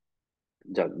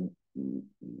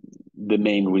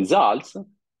main results.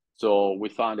 So we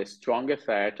found a strong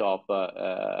effect of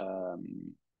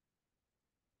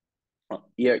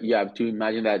here you have to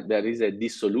imagine that there is a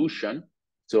dissolution,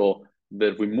 so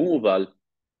the removal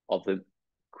of the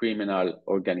criminal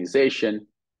organization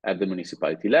at the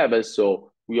municipality level.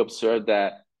 So we observed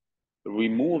that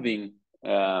removing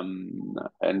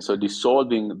and so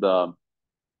dissolving the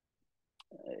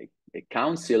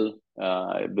council,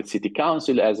 the city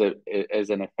council, as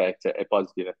an effect, a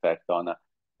positive effect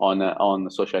on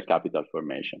social capital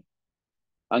formation.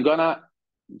 I'm gonna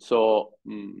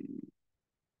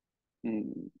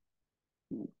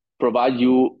provide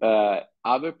you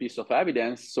other piece of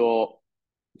evidence. So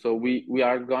we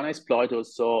are gonna exploit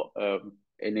also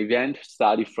an event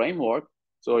study framework.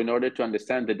 So in order to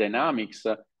understand the dynamics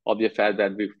of the effect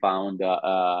that we found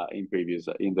in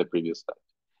the previous study.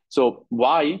 So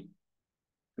why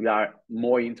we are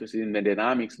more interested in the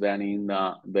dynamics than in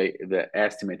the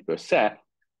estimate per se?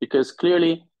 Because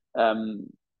clearly,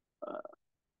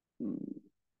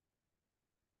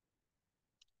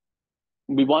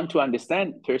 we want to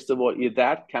understand, first of all, is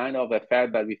that kind of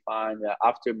effect that we find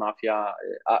after mafia,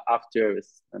 after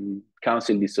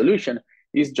council dissolution,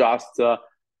 is just a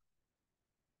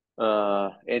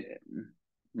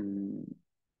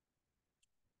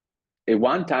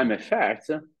one-time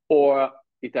effect, or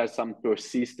it has some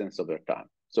persistence over time.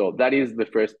 So that is the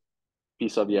first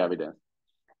piece of the evidence.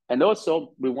 And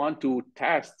also, we want to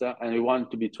test and we want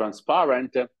to be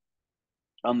transparent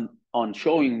on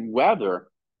showing whether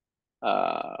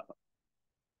the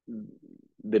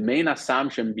main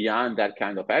assumption beyond that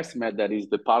kind of estimate, that is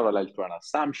the parallel to an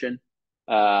assumption,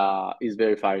 is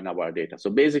verified in our data. So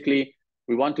basically,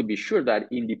 we want to be sure that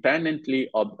independently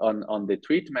on the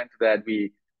treatment that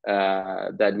we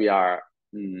are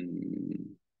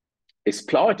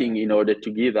exploiting in order to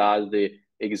give us the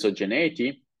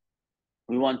exogeneity,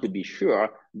 we want to be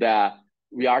sure that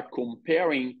we are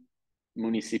comparing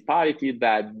municipalities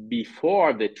that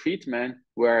before the treatment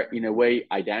were in a way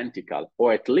identical,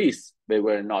 or at least they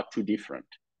were not too different.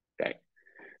 Okay,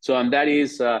 so and that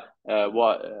is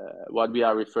what we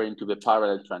are referring to the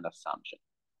parallel trend assumption.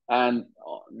 And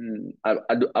I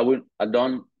will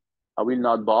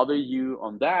not bother you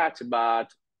on that,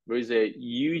 but there is a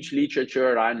huge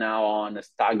literature right now on a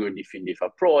staggered definitive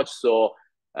approach. So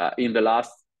in the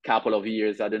last couple of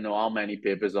years, I don't know how many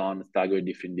papers on staggered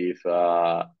definitive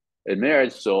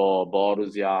emerged. So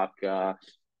Borusiak,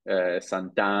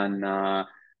 Santana,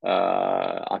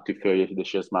 Atufeuille,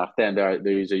 de Martin.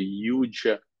 There is a huge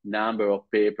number of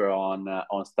papers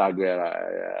on staggered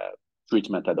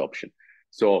treatment adoption.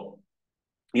 So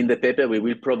in the paper, we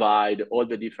will provide all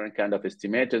the different kind of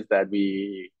estimators that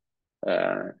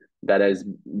that has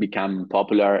become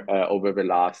popular over the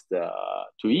last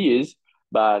 2 years,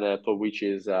 but for which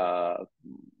is,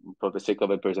 for the sake of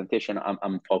a presentation,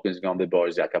 I'm focusing on the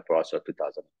Borusiak approach of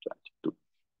 2022.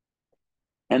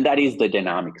 And that is the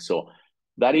dynamic. So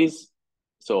that is,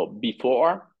 so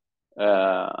before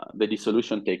the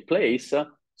dissolution take place,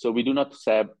 so we do not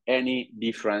have any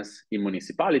difference in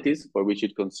municipalities for which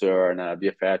it concerns the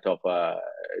effect of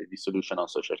dissolution on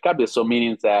social capital. So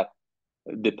meaning that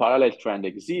the parallel trend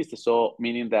exists. So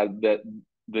meaning that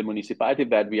the municipality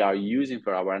that we are using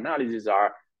for our analysis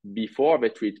are before the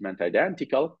treatment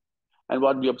identical. And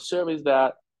what we observe is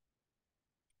that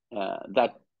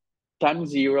that time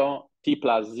zero, t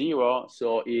plus zero,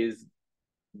 so is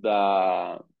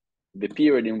the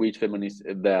period in which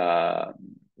the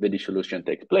dissolution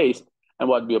takes place. And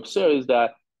what we observe is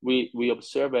that we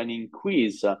observe an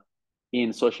increase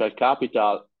in social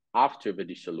capital after the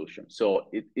dissolution. So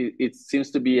it seems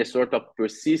to be a sort of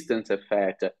persistence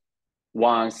effect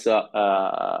once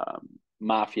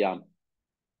mafia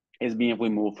is being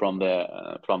removed from the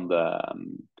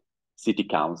city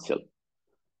council.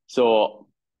 So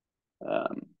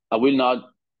I will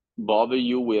not bother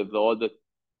you with all the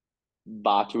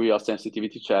battery of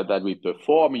sensitivity check that we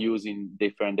perform using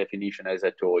different definitions, as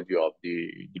I told you, of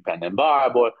the dependent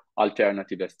variable,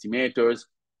 alternative estimators,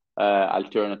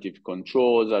 alternative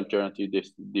controls, alternative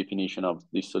definition of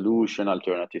dissolution,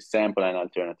 alternative sample, and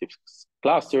alternative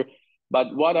cluster.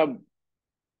 But what I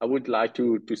would like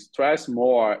to stress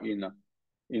more in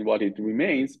what it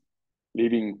remains,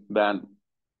 leaving then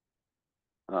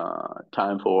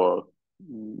time for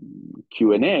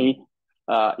Q&A,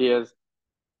 is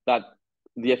that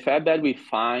the effect that we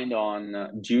find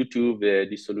on due to the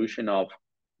dissolution of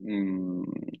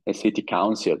a city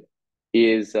council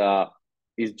is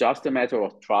just a matter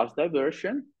of trust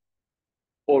diversion,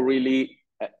 or really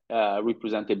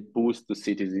represent a boost to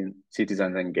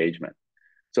citizen engagement.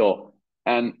 So,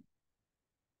 and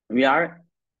we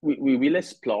will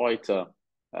exploit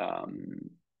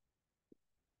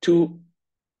two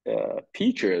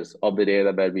features of the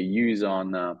data that we use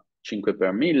on 5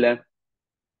 per mille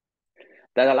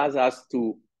that allows us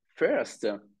to first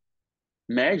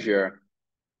measure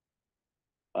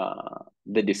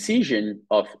the decision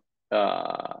of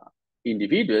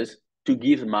individuals to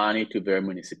give money to their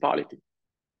municipality.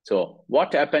 So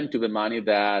what happened to the money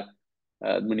that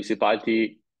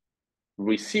municipality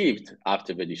received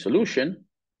after the dissolution?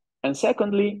 And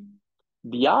secondly,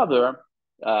 the other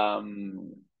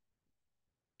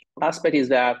aspect is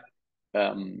that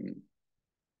a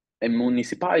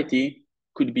municipality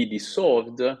could be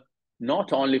dissolved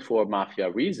not only for mafia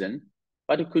reason,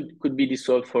 but it could be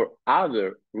dissolved for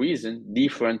other reasons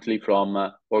differently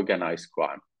from organized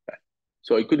crime. Okay.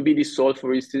 So it could be dissolved,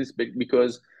 for instance,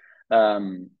 because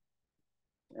the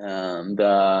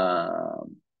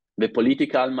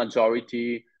political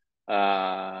majority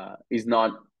is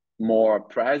not more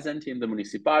present in the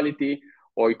municipality,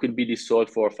 or it could be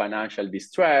dissolved for financial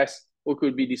distress, or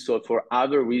could be dissolved for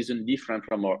other reasons different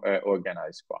from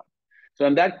organized crime. So,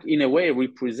 and that in a way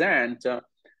represent a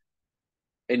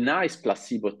nice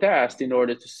placebo test in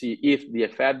order to see if the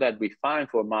effect that we find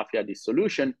for mafia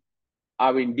dissolution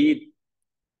are indeed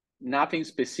nothing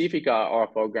specific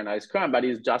of organized crime, but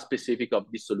is just specific of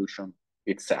dissolution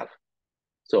itself.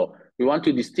 So we want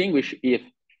to distinguish if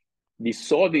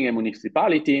dissolving a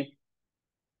municipality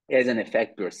has an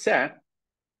effect per se,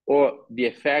 or the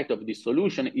effect of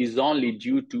dissolution is only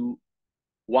due to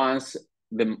once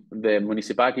the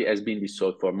municipality has been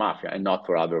dissolved for mafia and not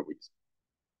for other reasons.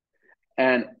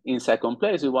 And in second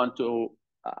place, we want to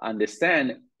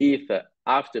understand if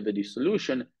after the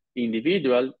dissolution,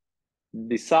 individuals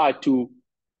decide to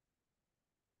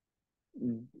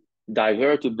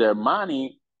divert their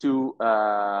money to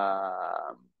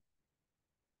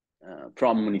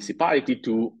from municipality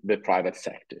to the private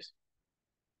sectors.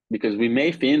 Because we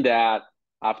may think that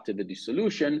after the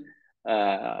dissolution,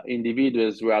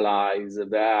 individuals realize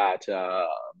that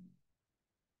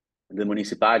the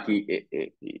municipality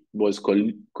it was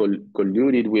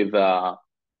colluded with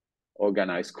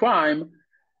organized crime,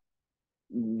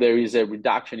 there is a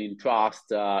reduction in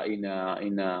trust in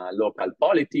local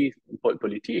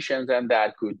politicians, and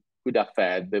that could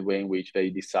affect the way in which they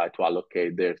decide to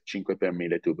allocate their 5 per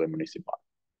mille to the municipality.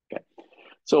 Okay,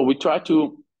 so we try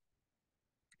to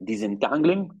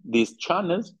disentangling these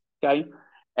channels, okay,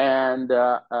 and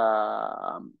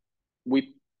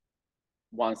we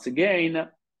once again,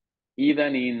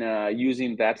 even in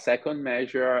using that second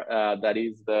measure, that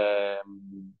is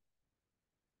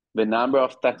the number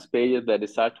of taxpayers that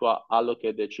decide to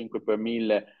allocate the 5 per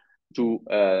mille to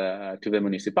the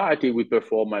municipality, we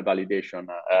perform a validation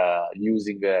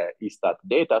using Istat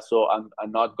data. So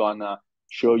I'm not gonna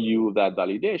show you that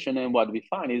validation. And what we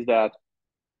find is that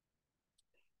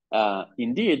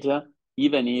indeed,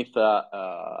 even if that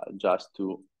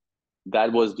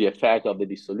was the effect of the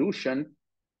dissolution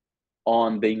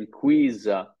on the increase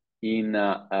in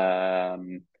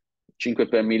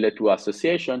 5 per mille to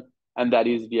association, and that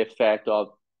is the effect of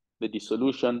the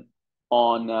dissolution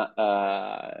on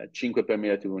 5 per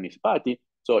mille to municipality.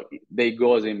 So they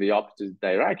goes in the opposite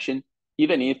direction,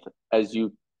 even if, as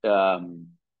you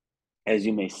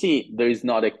may see, there is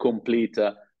not a complete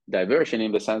diversion,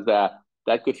 in the sense that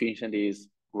that coefficient is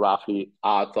roughly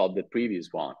out of the previous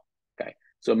one. Okay,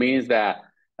 so it means that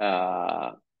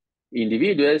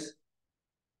individuals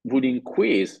would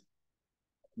increase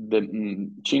the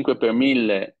 5 per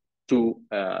mille to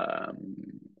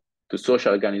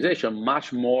social organization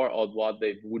much more of what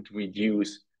they would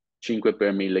reduce 5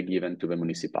 per mille given to the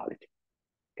municipality.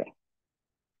 Okay.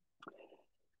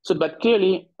 So, but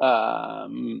clearly,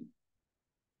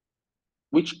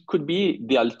 which could be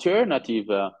the alternative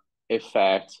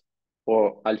effect,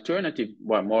 or alternative,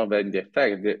 well, more than the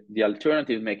effect, the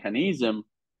alternative mechanism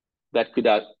that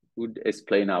would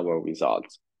explain our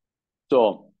results.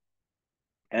 So,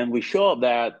 and we show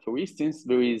that, for instance,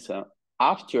 there is,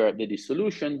 after the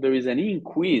dissolution, there is an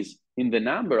increase in the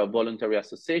number of voluntary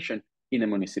associations in a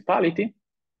municipality,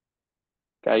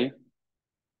 okay?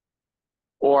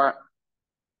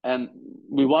 And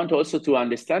we want also to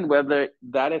understand whether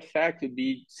that effect would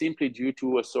be simply due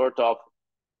to a sort of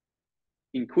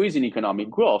increase in economic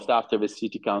growth after the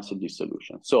city council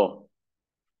dissolution. So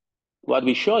what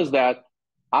we show is that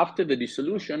after the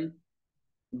dissolution,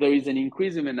 there is an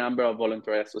increase in the number of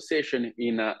voluntary associations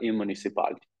in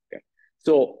municipality. Okay?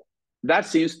 So that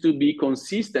seems to be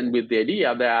consistent with the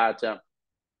idea that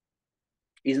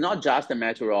it's not just a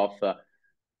matter of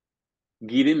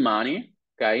giving money,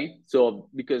 okay? So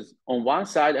because on one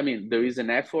side, I mean, there is an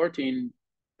effort in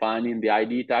finding the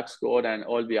ID tax code and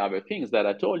all the other things that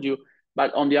I told you,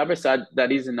 but on the other side,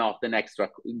 that is not an extra,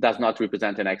 does not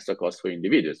represent an extra cost for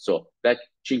individuals. So that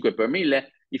 5 per mille,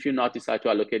 if you not decide to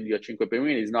allocate your 5 per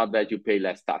mille, it's not that you pay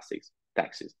less taxes.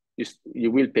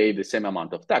 You will pay the same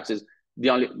amount of taxes. The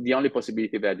only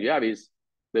possibility that you have is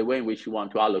the way in which you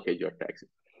want to allocate your taxes.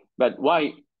 But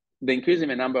why the increase in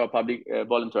the number of public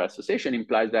voluntary association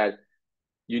implies that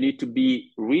you need to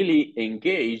be really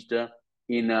engaged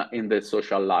in the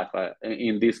social life,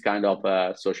 in this kind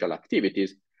of social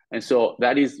activities. And so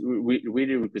that is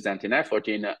really representing effort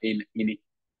in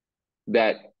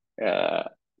that.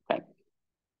 Okay.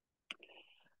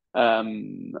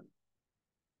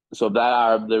 So that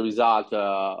are the result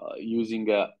using,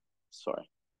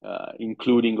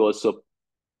 including also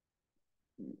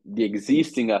the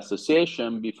existing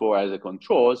association before as a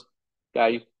controls.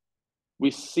 Okay,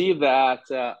 we see that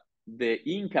the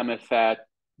income effect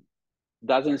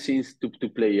doesn't seem to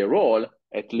play a role,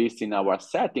 at least in our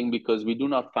setting, because we do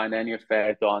not find any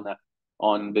effect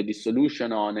on the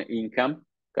dissolution on income.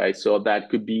 Okay, so that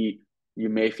could be, you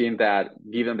may think that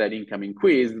given that income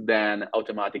increased, then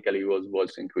automatically it was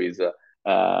also increase the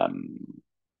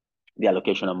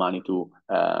allocation of money to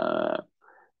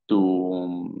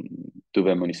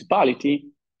the municipality.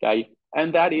 Okay,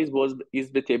 and that is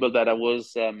the table that I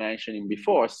was mentioning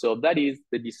before. So that is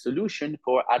the dissolution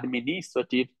for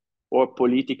administrative or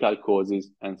political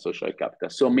causes and social capital.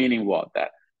 So meaning what?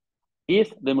 That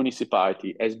if the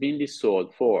municipality has been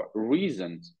dissolved for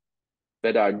reasons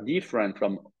that are different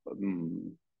from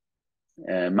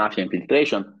mafia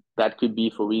infiltration, that could be,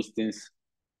 for instance,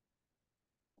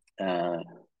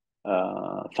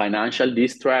 financial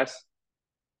distress,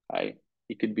 right?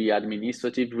 It could be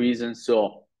administrative reasons.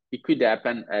 So it could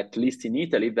happen, at least in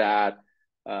Italy, that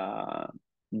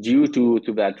due to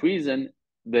that reason,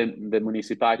 the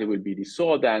municipality will be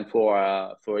dissolved, and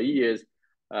for years,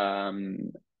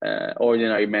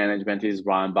 ordinary management is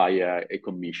run by a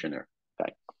commissioner.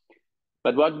 Okay.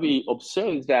 But what we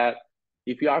observe is that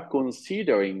if you are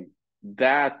considering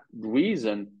that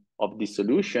reason of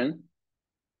dissolution,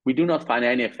 we do not find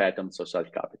any effect on social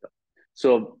capital.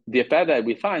 So the effect that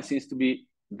we find seems to be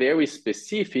very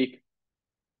specific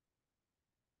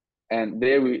and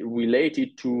very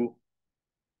related to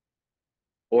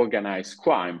organized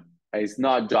crime. It's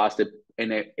not just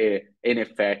an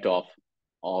effect of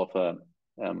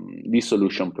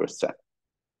dissolution per se.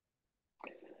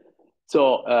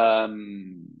 So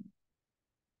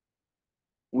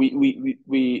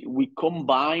we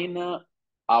combine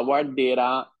our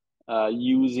data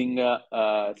using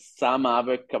some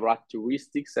other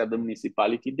characteristics of the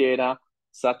municipality data,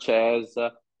 such as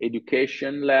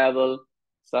education level,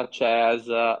 such as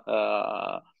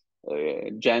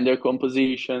gender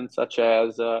composition, such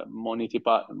as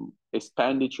municipal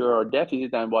expenditure or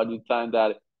deficit. And what we find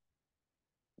that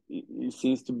it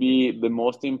seems to be the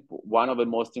one of the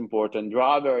most important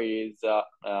driver is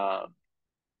the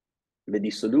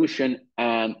dissolution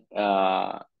and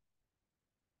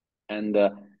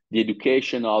the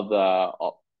education of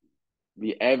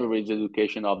the average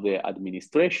education of the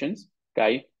administrations.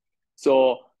 Okay,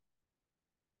 so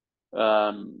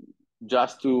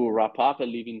just to wrap up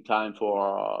and leaving time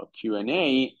for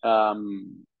Q&A,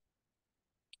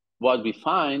 what we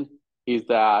find is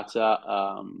that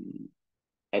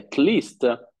at least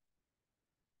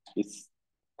it's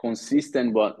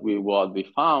consistent with what we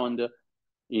found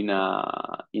in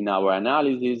our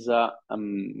analysis,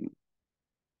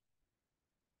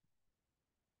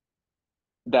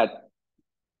 that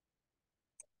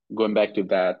going back to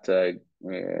that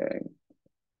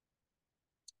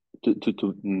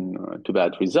to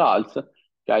that result.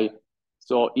 Okay,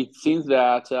 so it seems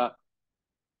that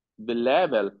the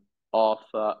level of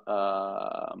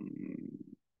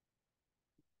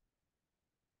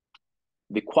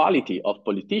the quality of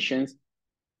politicians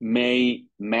may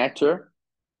matter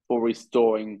for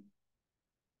restoring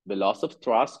the loss of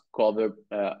trust covered,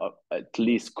 at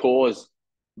least caused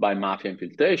by mafia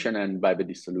infiltration and by the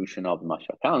dissolution of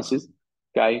mafia councils.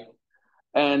 Okay,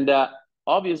 and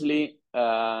obviously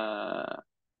the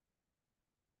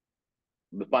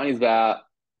point is that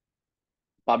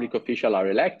public officials are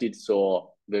elected,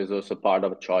 so there's also part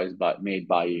of a choice made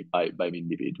by the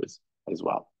individuals as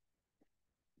well.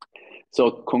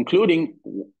 So concluding,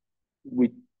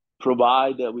 we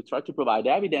try to provide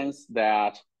evidence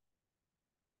that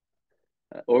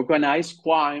organized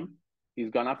crime is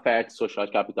going to affect social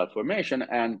capital formation,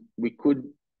 and we could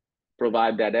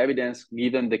provide that evidence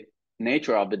given the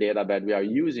nature of the data that we are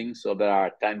using. So there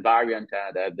are time variant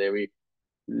at a very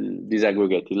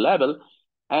disaggregated level,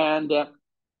 and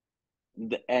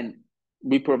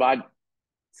we provide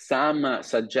some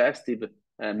suggestive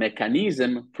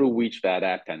mechanism through which that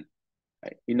happens,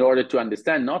 right? In order to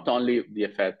understand not only the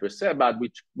effect per se, but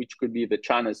which could be the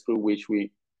channels through which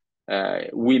we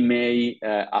may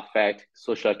affect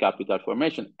social capital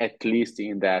formation, at least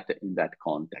in that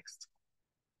context.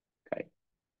 Okay.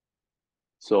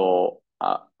 So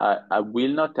I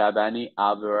will not have any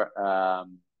other.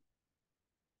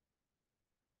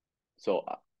 So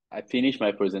I finished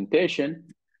my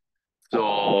presentation.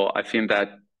 So I think that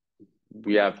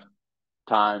we have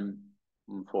time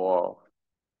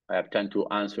to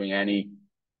answering any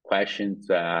questions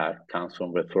that comes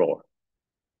from the floor.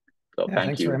 So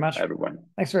thank you very much, everyone.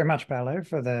 Thanks very much, Paolo,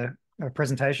 for the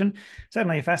presentation.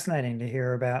 Certainly fascinating to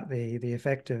hear about the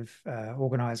effect of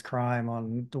organized crime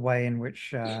on the way in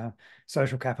which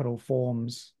social capital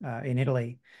forms in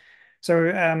Italy.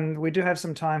 So we do have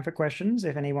some time for questions.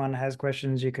 If anyone has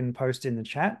questions, you can post in the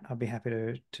chat. I'll be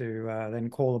happy to then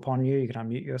call upon you. You can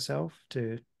unmute yourself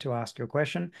to ask your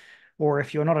question. Or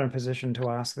if you're not in a position to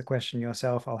ask the question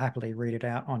yourself, I'll happily read it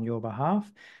out on your behalf.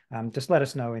 Just let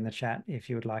us know in the chat if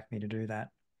you would like me to do that.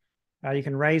 You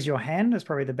can raise your hand. That's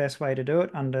probably the best way to do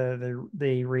it under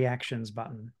the reactions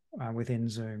button within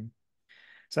Zoom.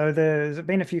 So there's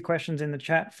been a few questions in the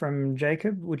chat from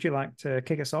Jacob. Would you like to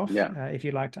kick us off? Yeah. If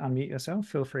you'd like to unmute yourself,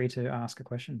 feel free to ask a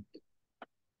question.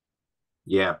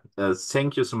 Yeah,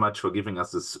 thank you so much for giving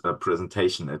us this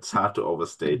presentation. It's hard to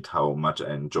overstate how much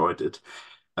I enjoyed it.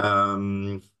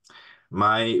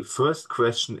 My first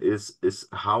question is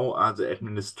how are the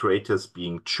administrators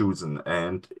being chosen,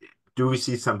 and do we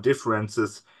see some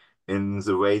differences in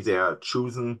the way they are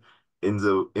chosen in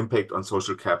the impact on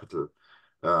social capital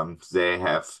they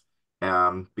have?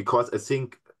 Because I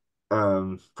think,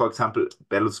 for example,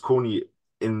 Berlusconi,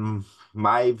 in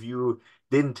my view,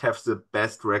 didn't have the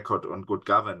best record on good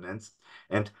governance,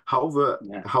 and how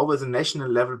was the national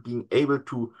level being able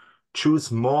to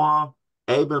choose more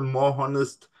able, more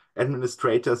honest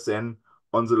administrators than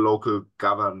on the local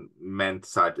government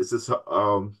side? Is this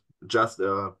just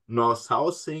a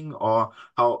north-south thing, or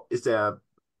how is there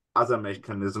other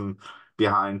mechanism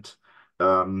behind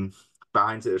the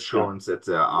assurance that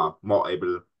there are more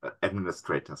able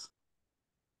administrators?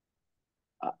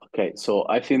 Okay, so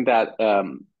I think that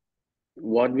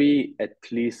what we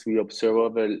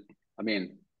observe, I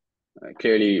mean,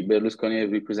 clearly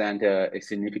Berlusconi represent a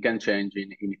significant change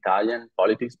in Italian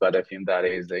politics, but I think that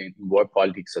is in world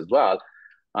politics as well.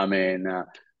 I mean,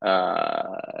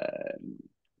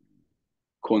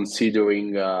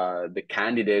 considering the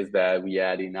candidates that we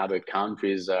had in other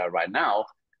countries right now.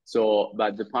 So,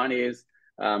 but the point is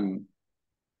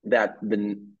that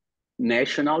the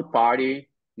national party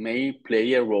may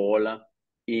play a role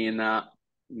in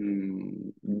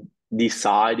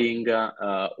deciding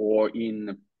or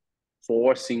in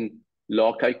forcing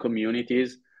local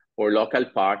communities or local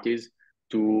parties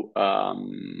to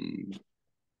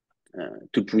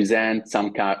present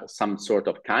some sort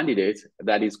of candidates.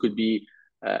 That is could be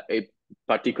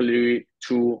particularly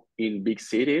true in big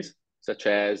cities such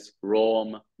as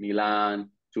Rome,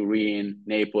 Milan, Turin,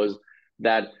 Naples,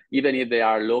 that even if they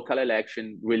are local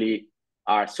election, really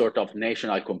are sort of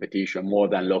national competition more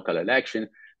than local election,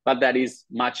 but that is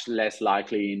much less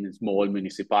likely in small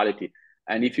municipality.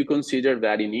 And if you consider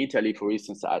that in Italy, for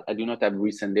instance, I do not have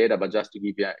recent data, but just to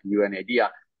give you an idea,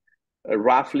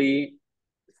 roughly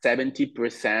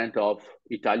 70% of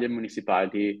Italian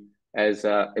municipality has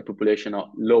a population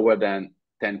of lower than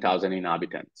 10,000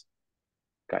 inhabitants.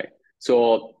 Okay,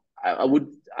 so I would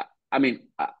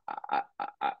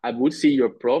see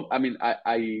your I mean,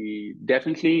 I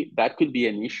definitely, that could be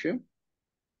an issue,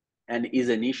 and is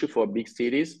an issue for big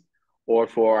cities or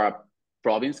for a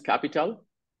province capital,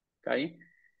 okay?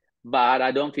 But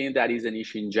I don't think that is an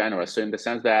issue in general. So in the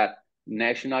sense that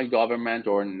national government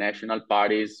or national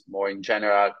parties more in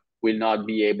general will not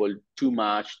be able too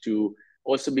much to,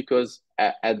 also because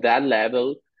at that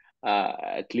level,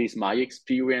 at least my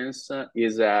experience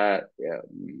is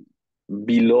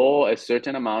below a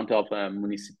certain amount of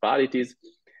municipalities,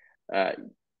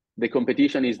 the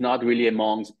competition is not really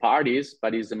amongst parties,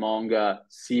 but is among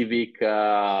civic,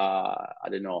 I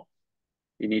don't know,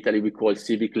 in Italy we call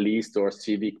civic list or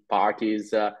civic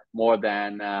parties, more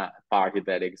than party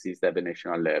that exists at the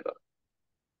national level.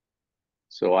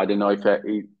 So I don't know if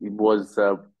it was,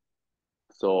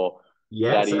 so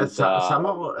yes, that is,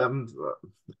 somehow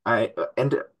I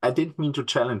didn't mean to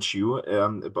challenge you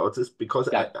about this, because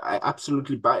yeah. I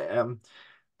absolutely buy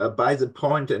the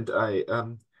point, and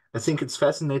I think it's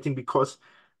fascinating because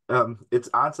it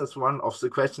answers one of the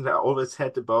questions I always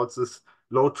had about this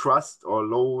low trust or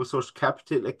low social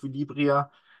capital equilibria.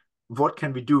 What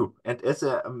can we do? And as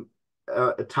a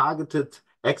targeted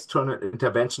external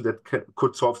intervention that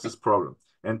could solve this problem.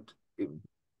 And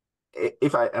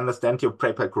if I understand your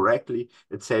paper correctly,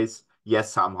 it says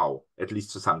yes, somehow, at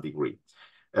least to some degree.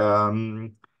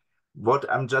 What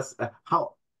I'm just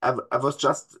how I was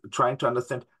just trying to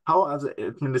understand, how are the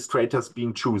administrators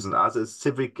being chosen? Are they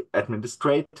civic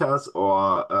administrators,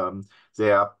 or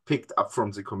they are picked up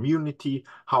from the community?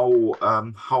 How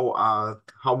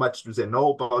much do they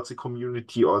know about the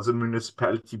community or the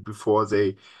municipality before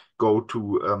they go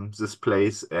to this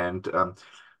place? And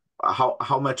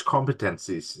how much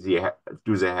competencies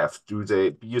do they have?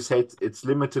 You said it's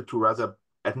limited to rather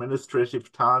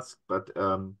administrative tasks, but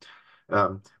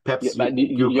perhaps but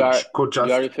you could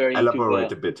just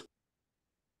elaborate a bit.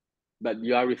 But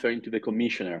you are referring to the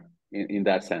commissioner in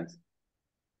that sense.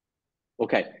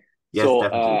 Okay. Yes, so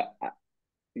definitely.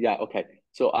 yeah, okay.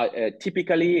 So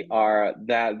typically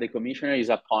the commissioner is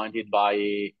appointed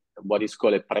by what is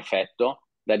called a prefetto.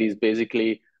 That is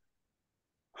basically,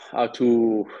 how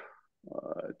to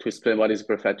explain what is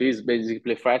prefetto is. Basically,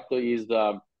 prefetto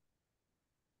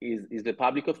is the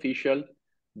public official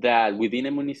that within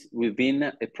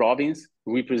a province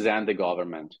represent the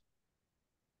government.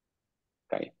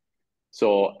 Okay.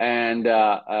 So and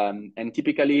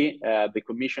typically the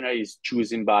commissioner is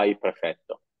chosen by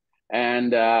prefetto,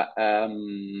 and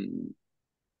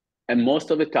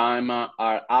most of the time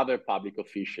are other public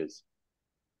officials.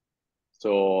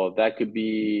 So that could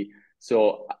be,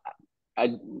 so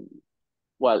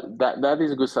well, that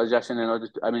is a good suggestion in order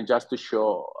to, just to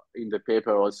show in the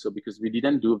paper also, because we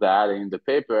didn't do that in the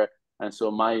paper. And so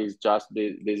mine is just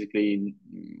basically,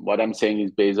 what I'm saying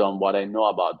is based on what I know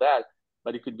about that,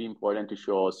 but it could be important to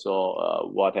show also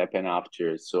what happened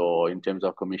after. So in terms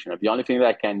of commissioner, the only thing that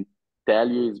I can tell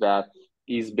you is that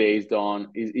is based on,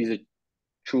 is a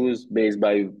choose based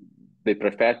by the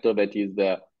prefetto, that is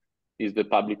the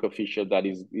public official that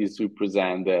is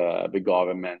represent the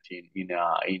government in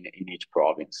each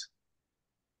province.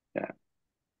 Yeah.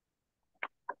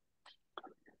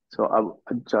 So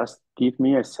just give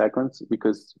me a second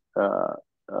because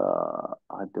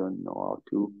I don't know how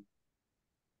to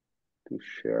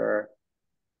share.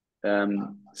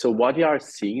 So what you are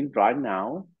seeing right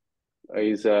now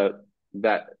is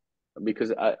that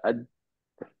because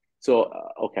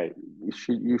okay,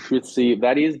 you should see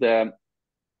that is the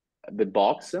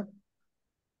box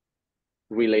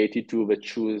related to the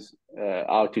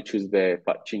how to choose the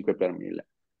 5 per mille.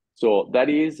 So that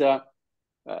is the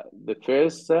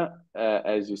first,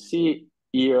 as you see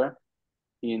here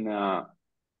in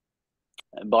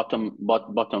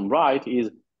bottom right,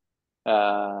 is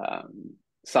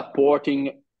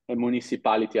supporting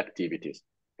municipality activities.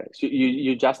 Okay? So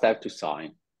you just have to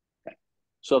sign. Okay?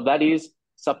 So that is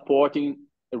supporting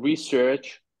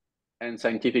research and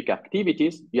scientific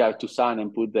activities. You have to sign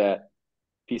and put the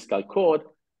fiscal code.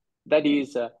 That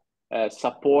is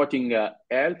supporting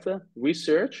health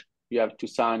research. You have to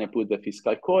sign and put the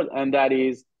fiscal code. And that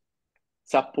is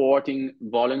supporting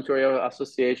voluntary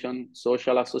association,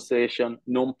 social association,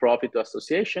 non-profit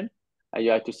association. And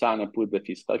you have to sign and put the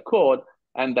fiscal code.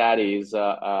 And that is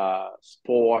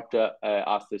sport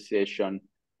association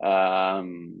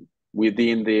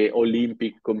within the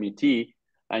Olympic Committee,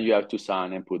 and you have to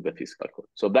sign and put the fiscal code.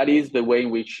 So that is the way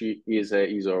in which it is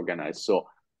organized. So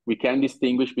we can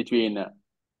distinguish between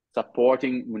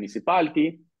supporting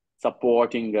municipality,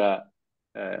 supporting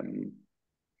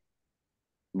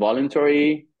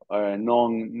voluntary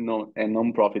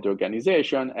non-profit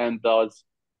organization, and those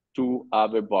two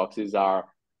other boxes are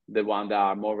the ones that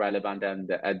are more relevant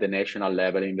and at the national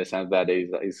level, in the sense that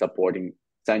is supporting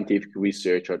scientific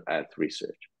research or health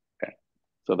research. Okay,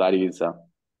 so that is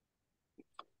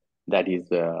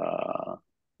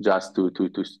just to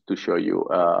show you.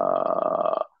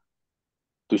 I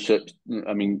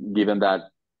mean, given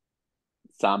that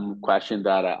some question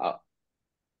that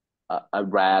I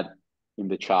read in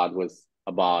the chat was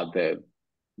about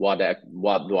what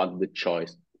the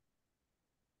choice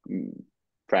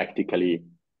practically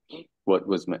what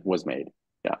was made.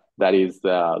 Yeah, that is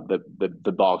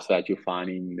the box that you find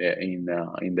in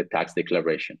the tax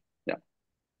declaration. Yeah.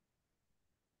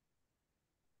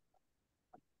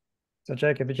 So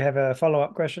Jacob, did you have a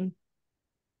follow-up question?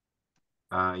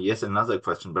 Yes, another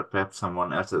question, but perhaps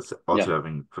someone else is also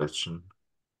having a question.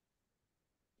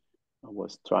 I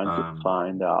was trying to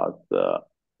find out the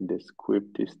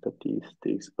descriptive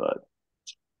statistics, but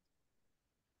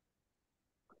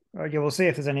you will see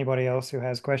if there's anybody else who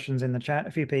has questions in the chat.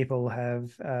 A few people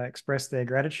have expressed their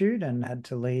gratitude and had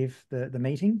to leave the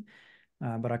meeting,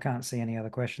 but I can't see any other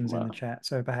questions in the chat.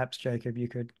 So perhaps, Jacob, you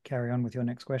could carry on with your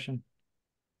next question.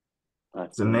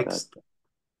 The next...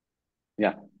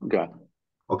 Yeah, go ahead.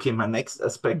 Okay, my next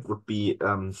aspect would be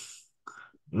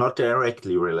not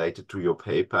directly related to your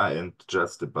paper and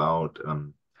just about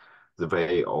the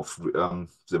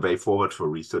way forward for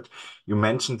research. You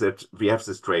mentioned that we have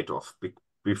this trade-off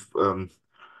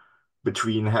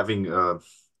between having a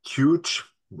huge,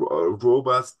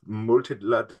 robust,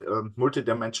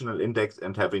 multidimensional index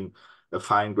and having a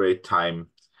fine-grained time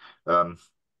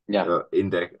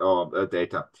index or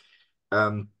data.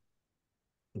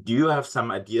 Do you have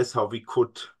some ideas how we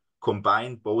could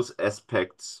combine both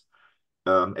aspects,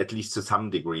 at least to some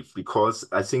degree? Because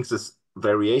I think this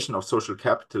variation of social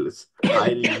capital is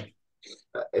highly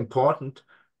important.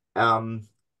 And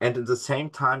at the same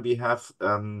time, we have,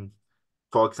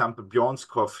 for example,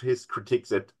 Bjornskov, his critique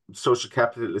that social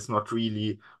capital is not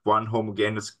really one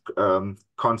homogeneous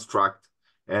construct.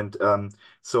 And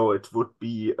so it would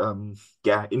be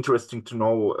interesting to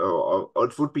know, or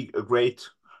it would be a great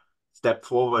step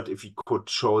forward if you could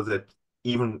show that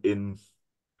even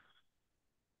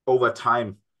over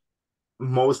time,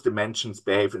 most dimensions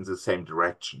behave in the same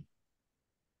direction.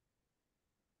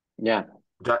 Yeah.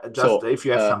 Just if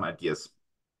you have some ideas.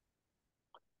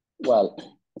 Well,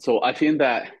 so I think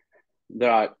that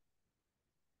there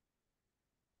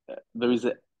is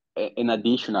an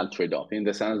additional trade-off, in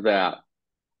the sense that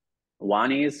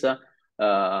one is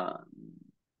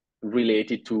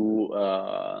related to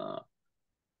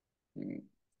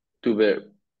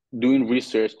the doing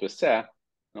research per se,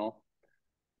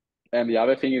 and the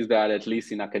other thing is that, at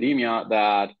least in academia,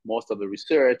 that most of the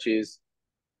research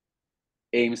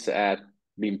aims at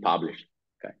being published.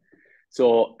 Okay,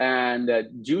 so and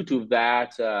due to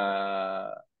that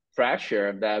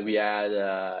pressure that we had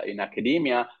in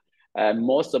academia,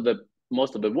 most of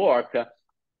the work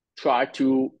try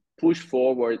to push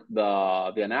forward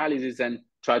the analysis and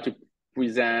try to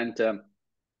present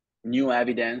new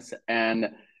evidence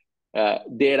and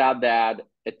data that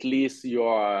at least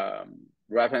your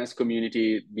reference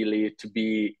community believe to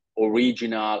be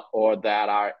original or that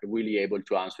are really able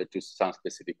to answer to some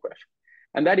specific question.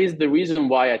 And that is the reason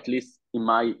why, at least in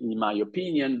my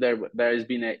opinion, there has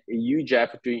been a huge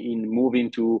effort in moving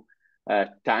to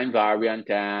time variant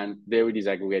and very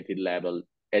disaggregated level,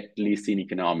 at least in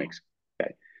economics.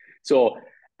 Okay, so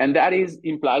and that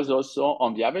implies also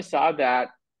on the other side that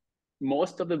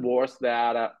most of the works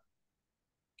that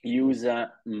use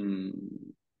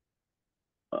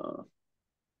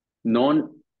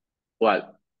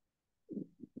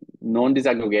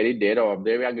non-disaggregated data or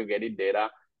very aggregated data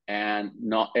and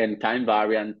time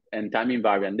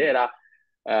invariant data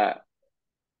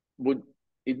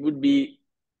would be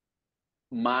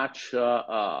much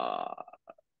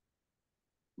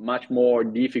more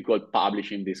difficult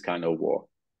publishing this kind of work.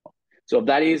 So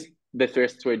that is the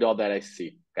first trade-off that I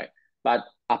see. Okay, but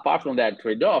apart from that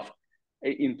trade-off,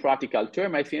 in practical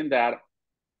terms, I think that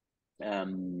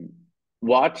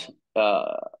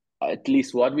at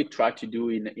least what we try to do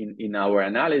in our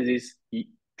analysis,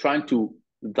 trying to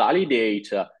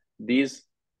validate this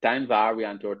time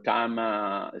variant or time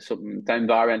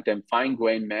variant and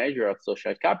fine-grained measure of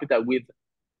social capital with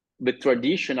the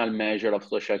traditional measure of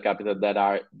social capital that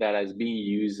has been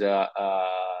used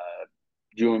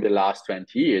during the last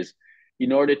 20 years,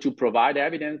 in order to provide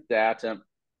evidence that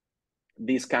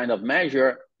this kind of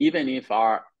measure, even if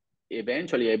are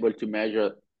eventually able to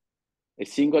measure a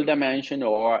single dimension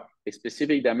or a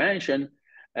specific dimension,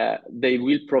 they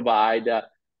will provide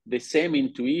the same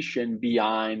intuition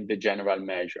behind the general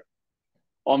measure.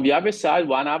 On the other side,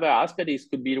 one other aspect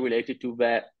could be related to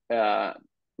the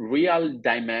real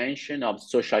dimension of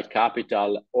social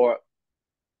capital, or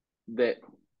let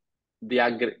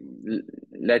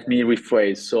me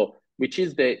rephrase, so which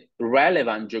is the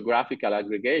relevant geographical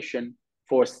aggregation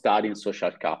for studying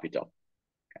social capital.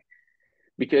 Okay.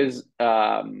 Because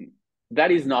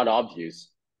that is not obvious,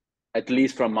 at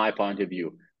least from my point of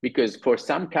view, because for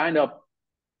some kind of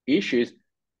issues,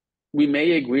 we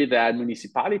may agree that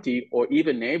municipality or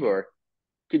even neighbor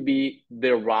could be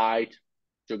the right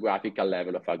geographical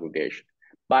level of aggregation.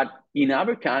 But in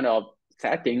other kind of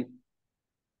setting,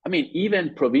 I mean,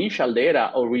 even provincial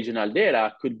data or regional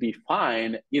data could be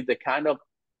fine if the kind of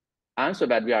answer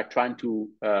that we are trying to,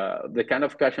 the kind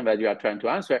of question that we are trying to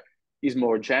answer is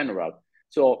more general.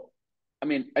 So, I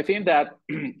mean, I think that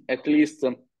at least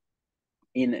but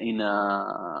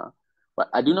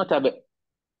I do not have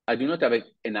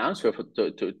an answer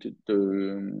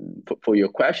for your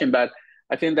question, but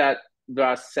I think that there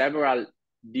are several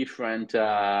different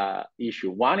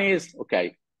issues. One is,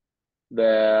 okay,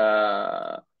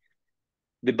 the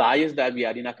bias that we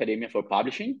had in academia for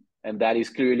publishing, and that is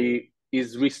clearly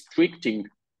restricting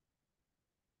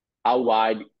how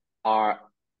wide are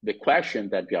the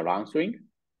questions that we are answering.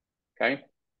 Okay,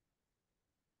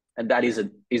 and that is a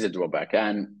drawback,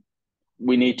 and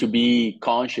we need to be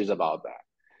conscious about that.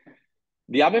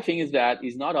 The other thing is that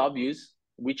it's not obvious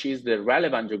which is the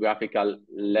relevant geographical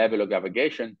level of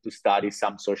aggregation to study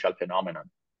some social phenomenon,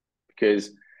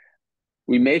 because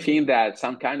we may think that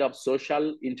some kind of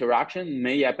social interaction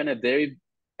may happen at a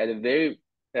very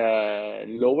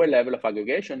lower level of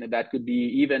aggregation, and that could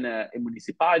be even a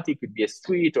municipality, could be a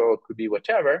street, or could be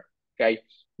whatever. Okay,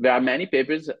 there are many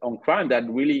papers on crime that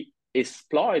really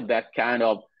exploit that kind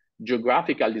of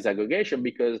geographical disaggregation,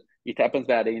 because it happens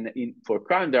that for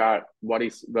crime there are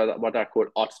what are called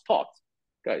hotspots.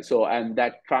 Okay, so and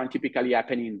that crime typically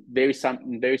happen in very some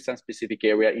specific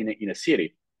area in a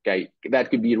city. Okay,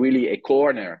 that could be really a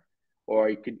corner, or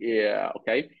it could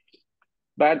okay.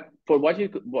 But for what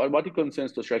it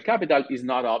concerns social capital, is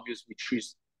not obvious which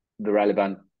is the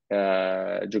relevant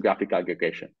geographic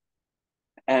aggregation.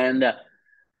 And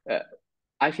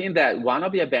I think that one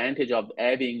of the advantages of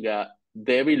having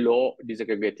very low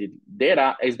disaggregated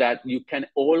data is that you can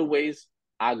always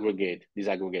aggregate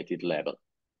disaggregated level.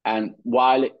 And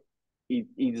while it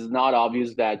is not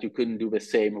obvious that you couldn't do the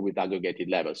same with aggregated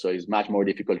level. So it's much more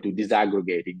difficult to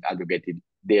disaggregate aggregated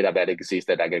data that exists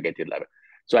at aggregated level.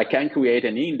 So I can create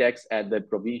an index at the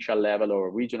provincial level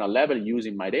or regional level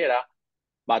using my data,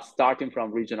 but starting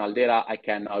from regional data, I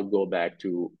cannot go back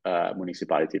to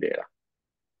municipality data.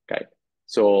 Okay,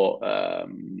 so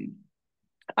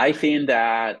I think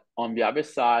that on the other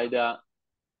side,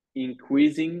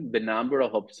 increasing the number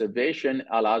of observation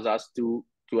allows us to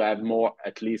have more,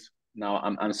 at least now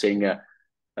I'm saying from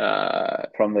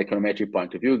the econometric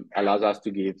point of view, allows us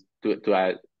to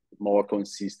have more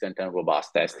consistent and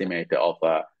robust estimate of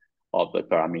the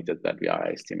parameters that we are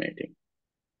estimating.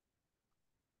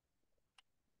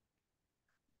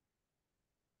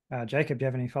 Jacob, do you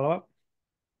have any follow-up?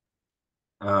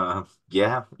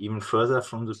 Yeah, even further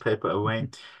from the paper away.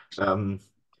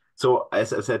 So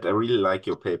as I said, I really like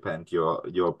your paper and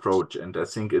your approach, and I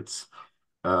think it's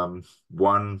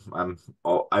one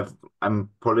I'm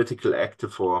political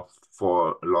active for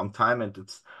a long time, and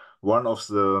it's one of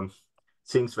the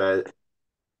things where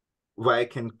I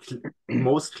can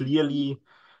most clearly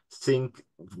think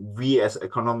we as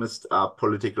economists are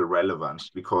political relevant,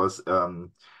 because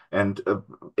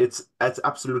it's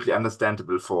absolutely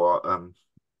understandable for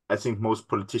I think most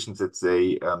politicians that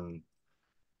they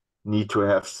need to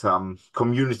have some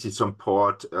community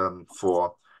support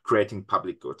for creating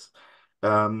public goods.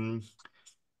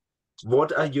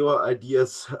 What are your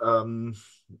ideas,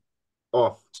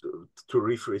 or to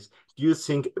rephrase, do you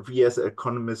think we as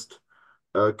economists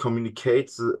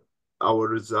communicate our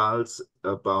results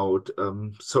about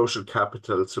social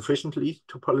capital sufficiently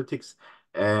to politics?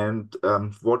 And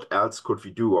what else could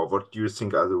we do, or what do you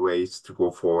think are the ways to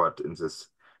go forward in this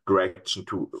direction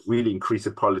to really increase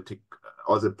the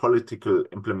political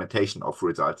implementation of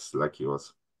results like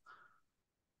yours?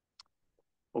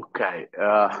 Okay,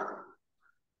 I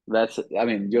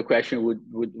mean, your question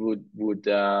would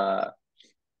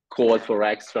call for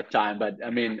extra time, but I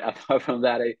mean, apart from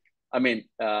that,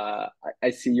 I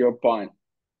see your point.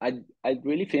 I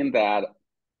really think that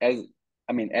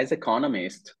as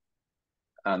economist,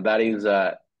 and that is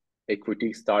a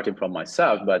critique starting from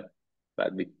myself, but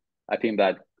I think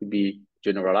that could be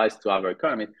generalized to our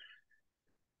economy.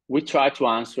 We try to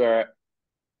answer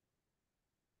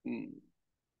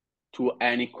to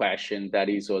any question that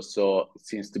is also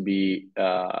seems to be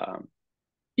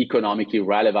economically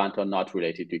relevant or not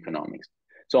related to economics.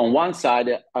 So on one side,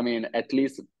 I mean, at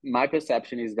least my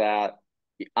perception is that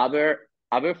other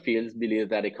fields believe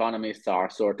that economists are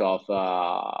sort of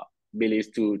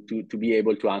believed to be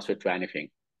able to answer to anything.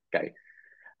 Okay,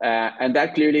 and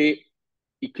that clearly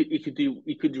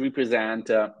it could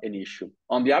represent an issue.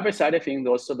 On the other side, I think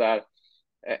also that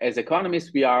as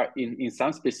economists, we are in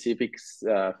some specific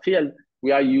field,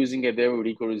 we are using a very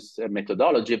rigorous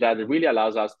methodology that really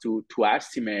allows us to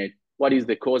estimate what is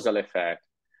the causal effect.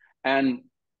 And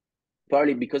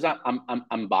partly because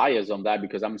I'm biased on that,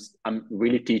 because I'm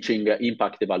really teaching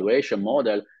impact evaluation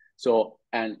model. So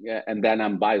and then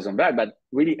I'm biased on that, but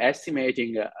really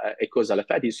estimating a causal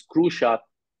effect is crucial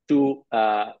to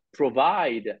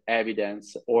provide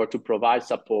evidence or to provide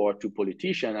support to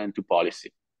politicians and to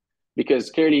policy.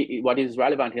 Because clearly what is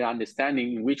relevant in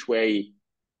understanding in which way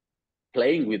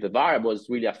playing with the variables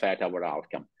really affect our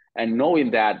outcome. And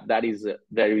knowing that there is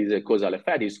a causal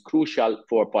effect is crucial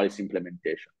for policy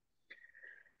implementation.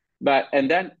 And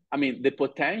then, I mean, the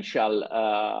potential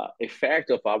effect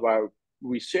of our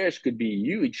research could be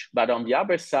huge. But on the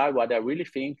other side, what I really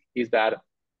think is that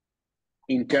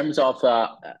in terms of,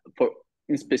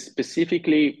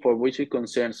 specifically for which it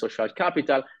concerns social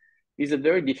capital, is a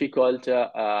very difficult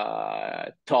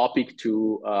topic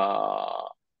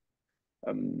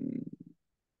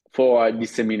for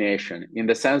dissemination, in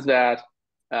the sense that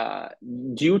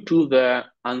due to the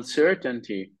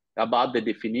uncertainty about the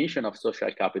definition of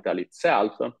social capital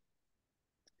itself,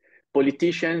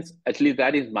 politicians, at least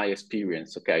that is my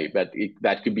experience, okay, but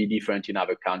that could be different in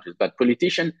other countries, but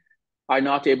politicians are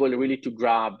not able really to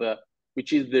grab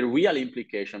which is the real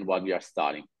implication of what we are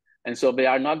studying. And so they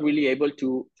are not really able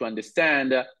to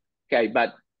understand, okay,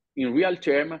 but in real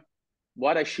term,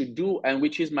 what I should do and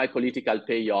which is my political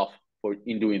payoff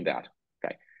in doing that,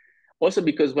 okay? Also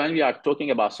because when we are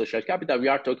talking about social capital, we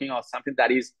are talking about something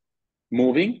that is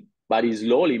moving, but is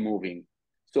slowly moving.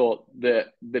 So the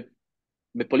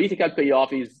political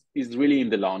payoff is really in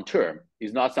the long term.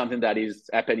 It's not something that is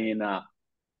happening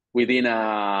within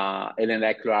an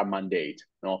electoral mandate,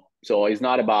 no? So it's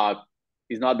not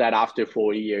that after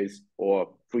 4 years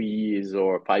or 3 years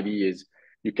or 5 years,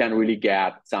 you can really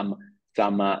get some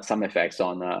effects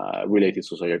on related to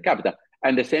social capital.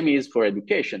 And the same is for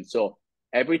education. So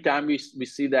every time we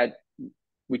see that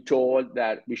we're told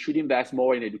that we should invest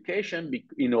more in education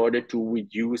in order to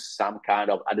reduce some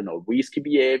kind of, I don't know, risky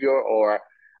behavior or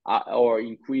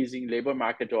increasing labor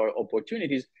market or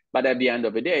opportunities. But at the end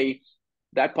of the day,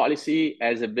 that policy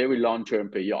has a very long-term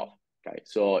payoff. Okay,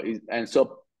 so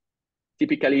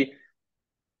typically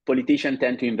politicians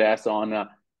tend to invest on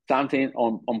something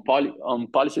on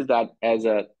policies that has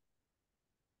a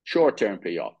short-term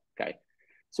payoff. Okay,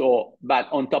 so but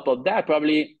on top of that,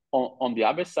 probably on the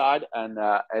other side, and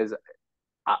as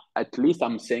at least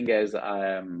I'm saying as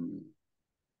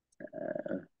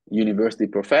university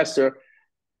professor,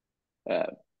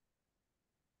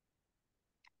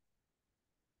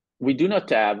 we do not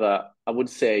have, I would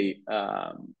say,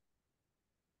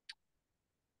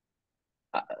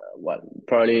 well,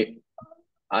 probably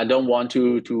I don't want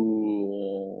to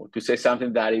say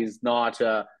something that is not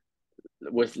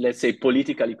was, let's say,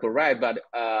 politically correct, but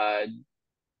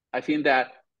I think that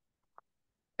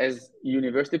as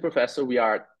university professor, we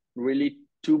are really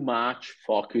too much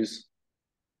focused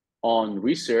on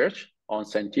research, on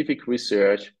scientific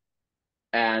research,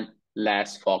 and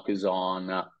less focus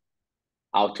on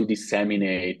how to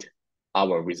disseminate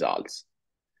our results.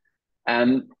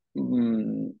 And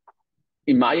in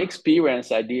my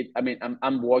experience,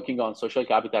 I'm working on social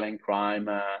capital and crime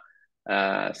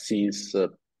since,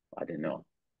 I don't know,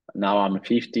 now I'm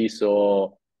 50,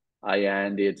 so I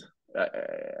ended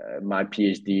my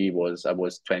PhD I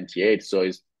was 28, so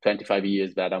it's 25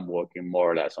 years that I'm working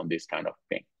more or less on this kind of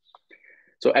thing.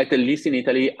 So at least in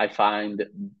Italy, I find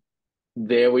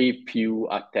very little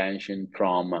attention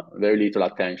from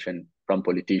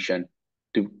politicians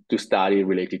to study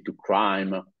related to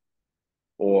crime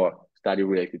or study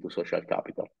related to social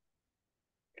capital.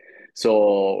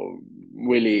 So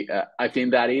really, I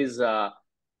think that is a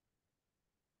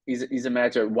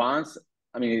matter. Once,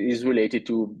 it is related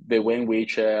to the way in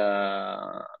which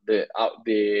the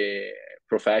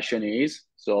profession is.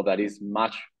 So that is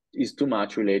too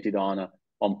much related on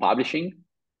publishing.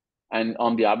 And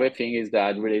on the other thing is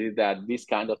that related that this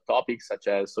kind of topics such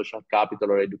as social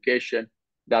capital or education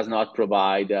does not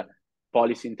provide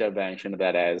policy intervention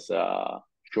that has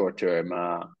short-term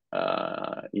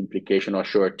implication or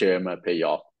short-term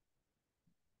payoff.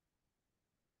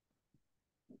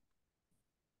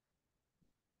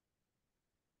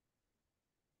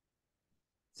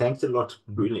 Thanks a lot.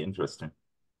 Really interesting.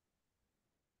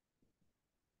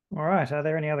 All right. Are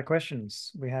there any other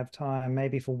questions? We have time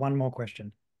maybe for one more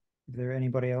question. If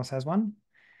anybody else has one,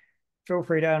 feel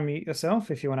free to unmute yourself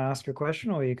if you want to ask a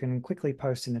question, or you can quickly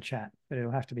post in the chat, but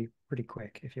it'll have to be pretty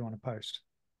quick if you want to post.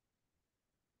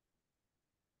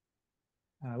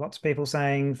 Lots of people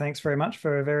saying thanks very much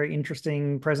for a very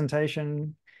interesting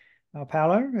presentation,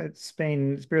 Paolo. It's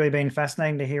really been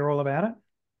fascinating to hear all about it.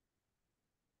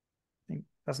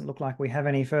 Doesn't look like we have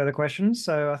any further questions,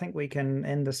 so I think we can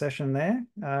end the session there.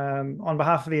 On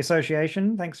behalf of the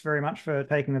association, thanks very much for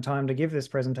taking the time to give this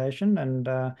presentation. And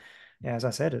yeah, as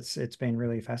I said, it's been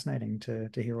really fascinating to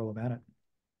hear all about it.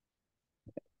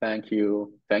 Thank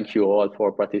you all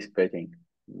for participating.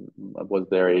 I was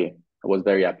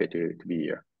very happy to be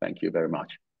here. Thank you very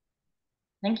much.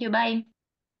 Thank you. Bye.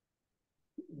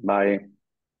 Bye.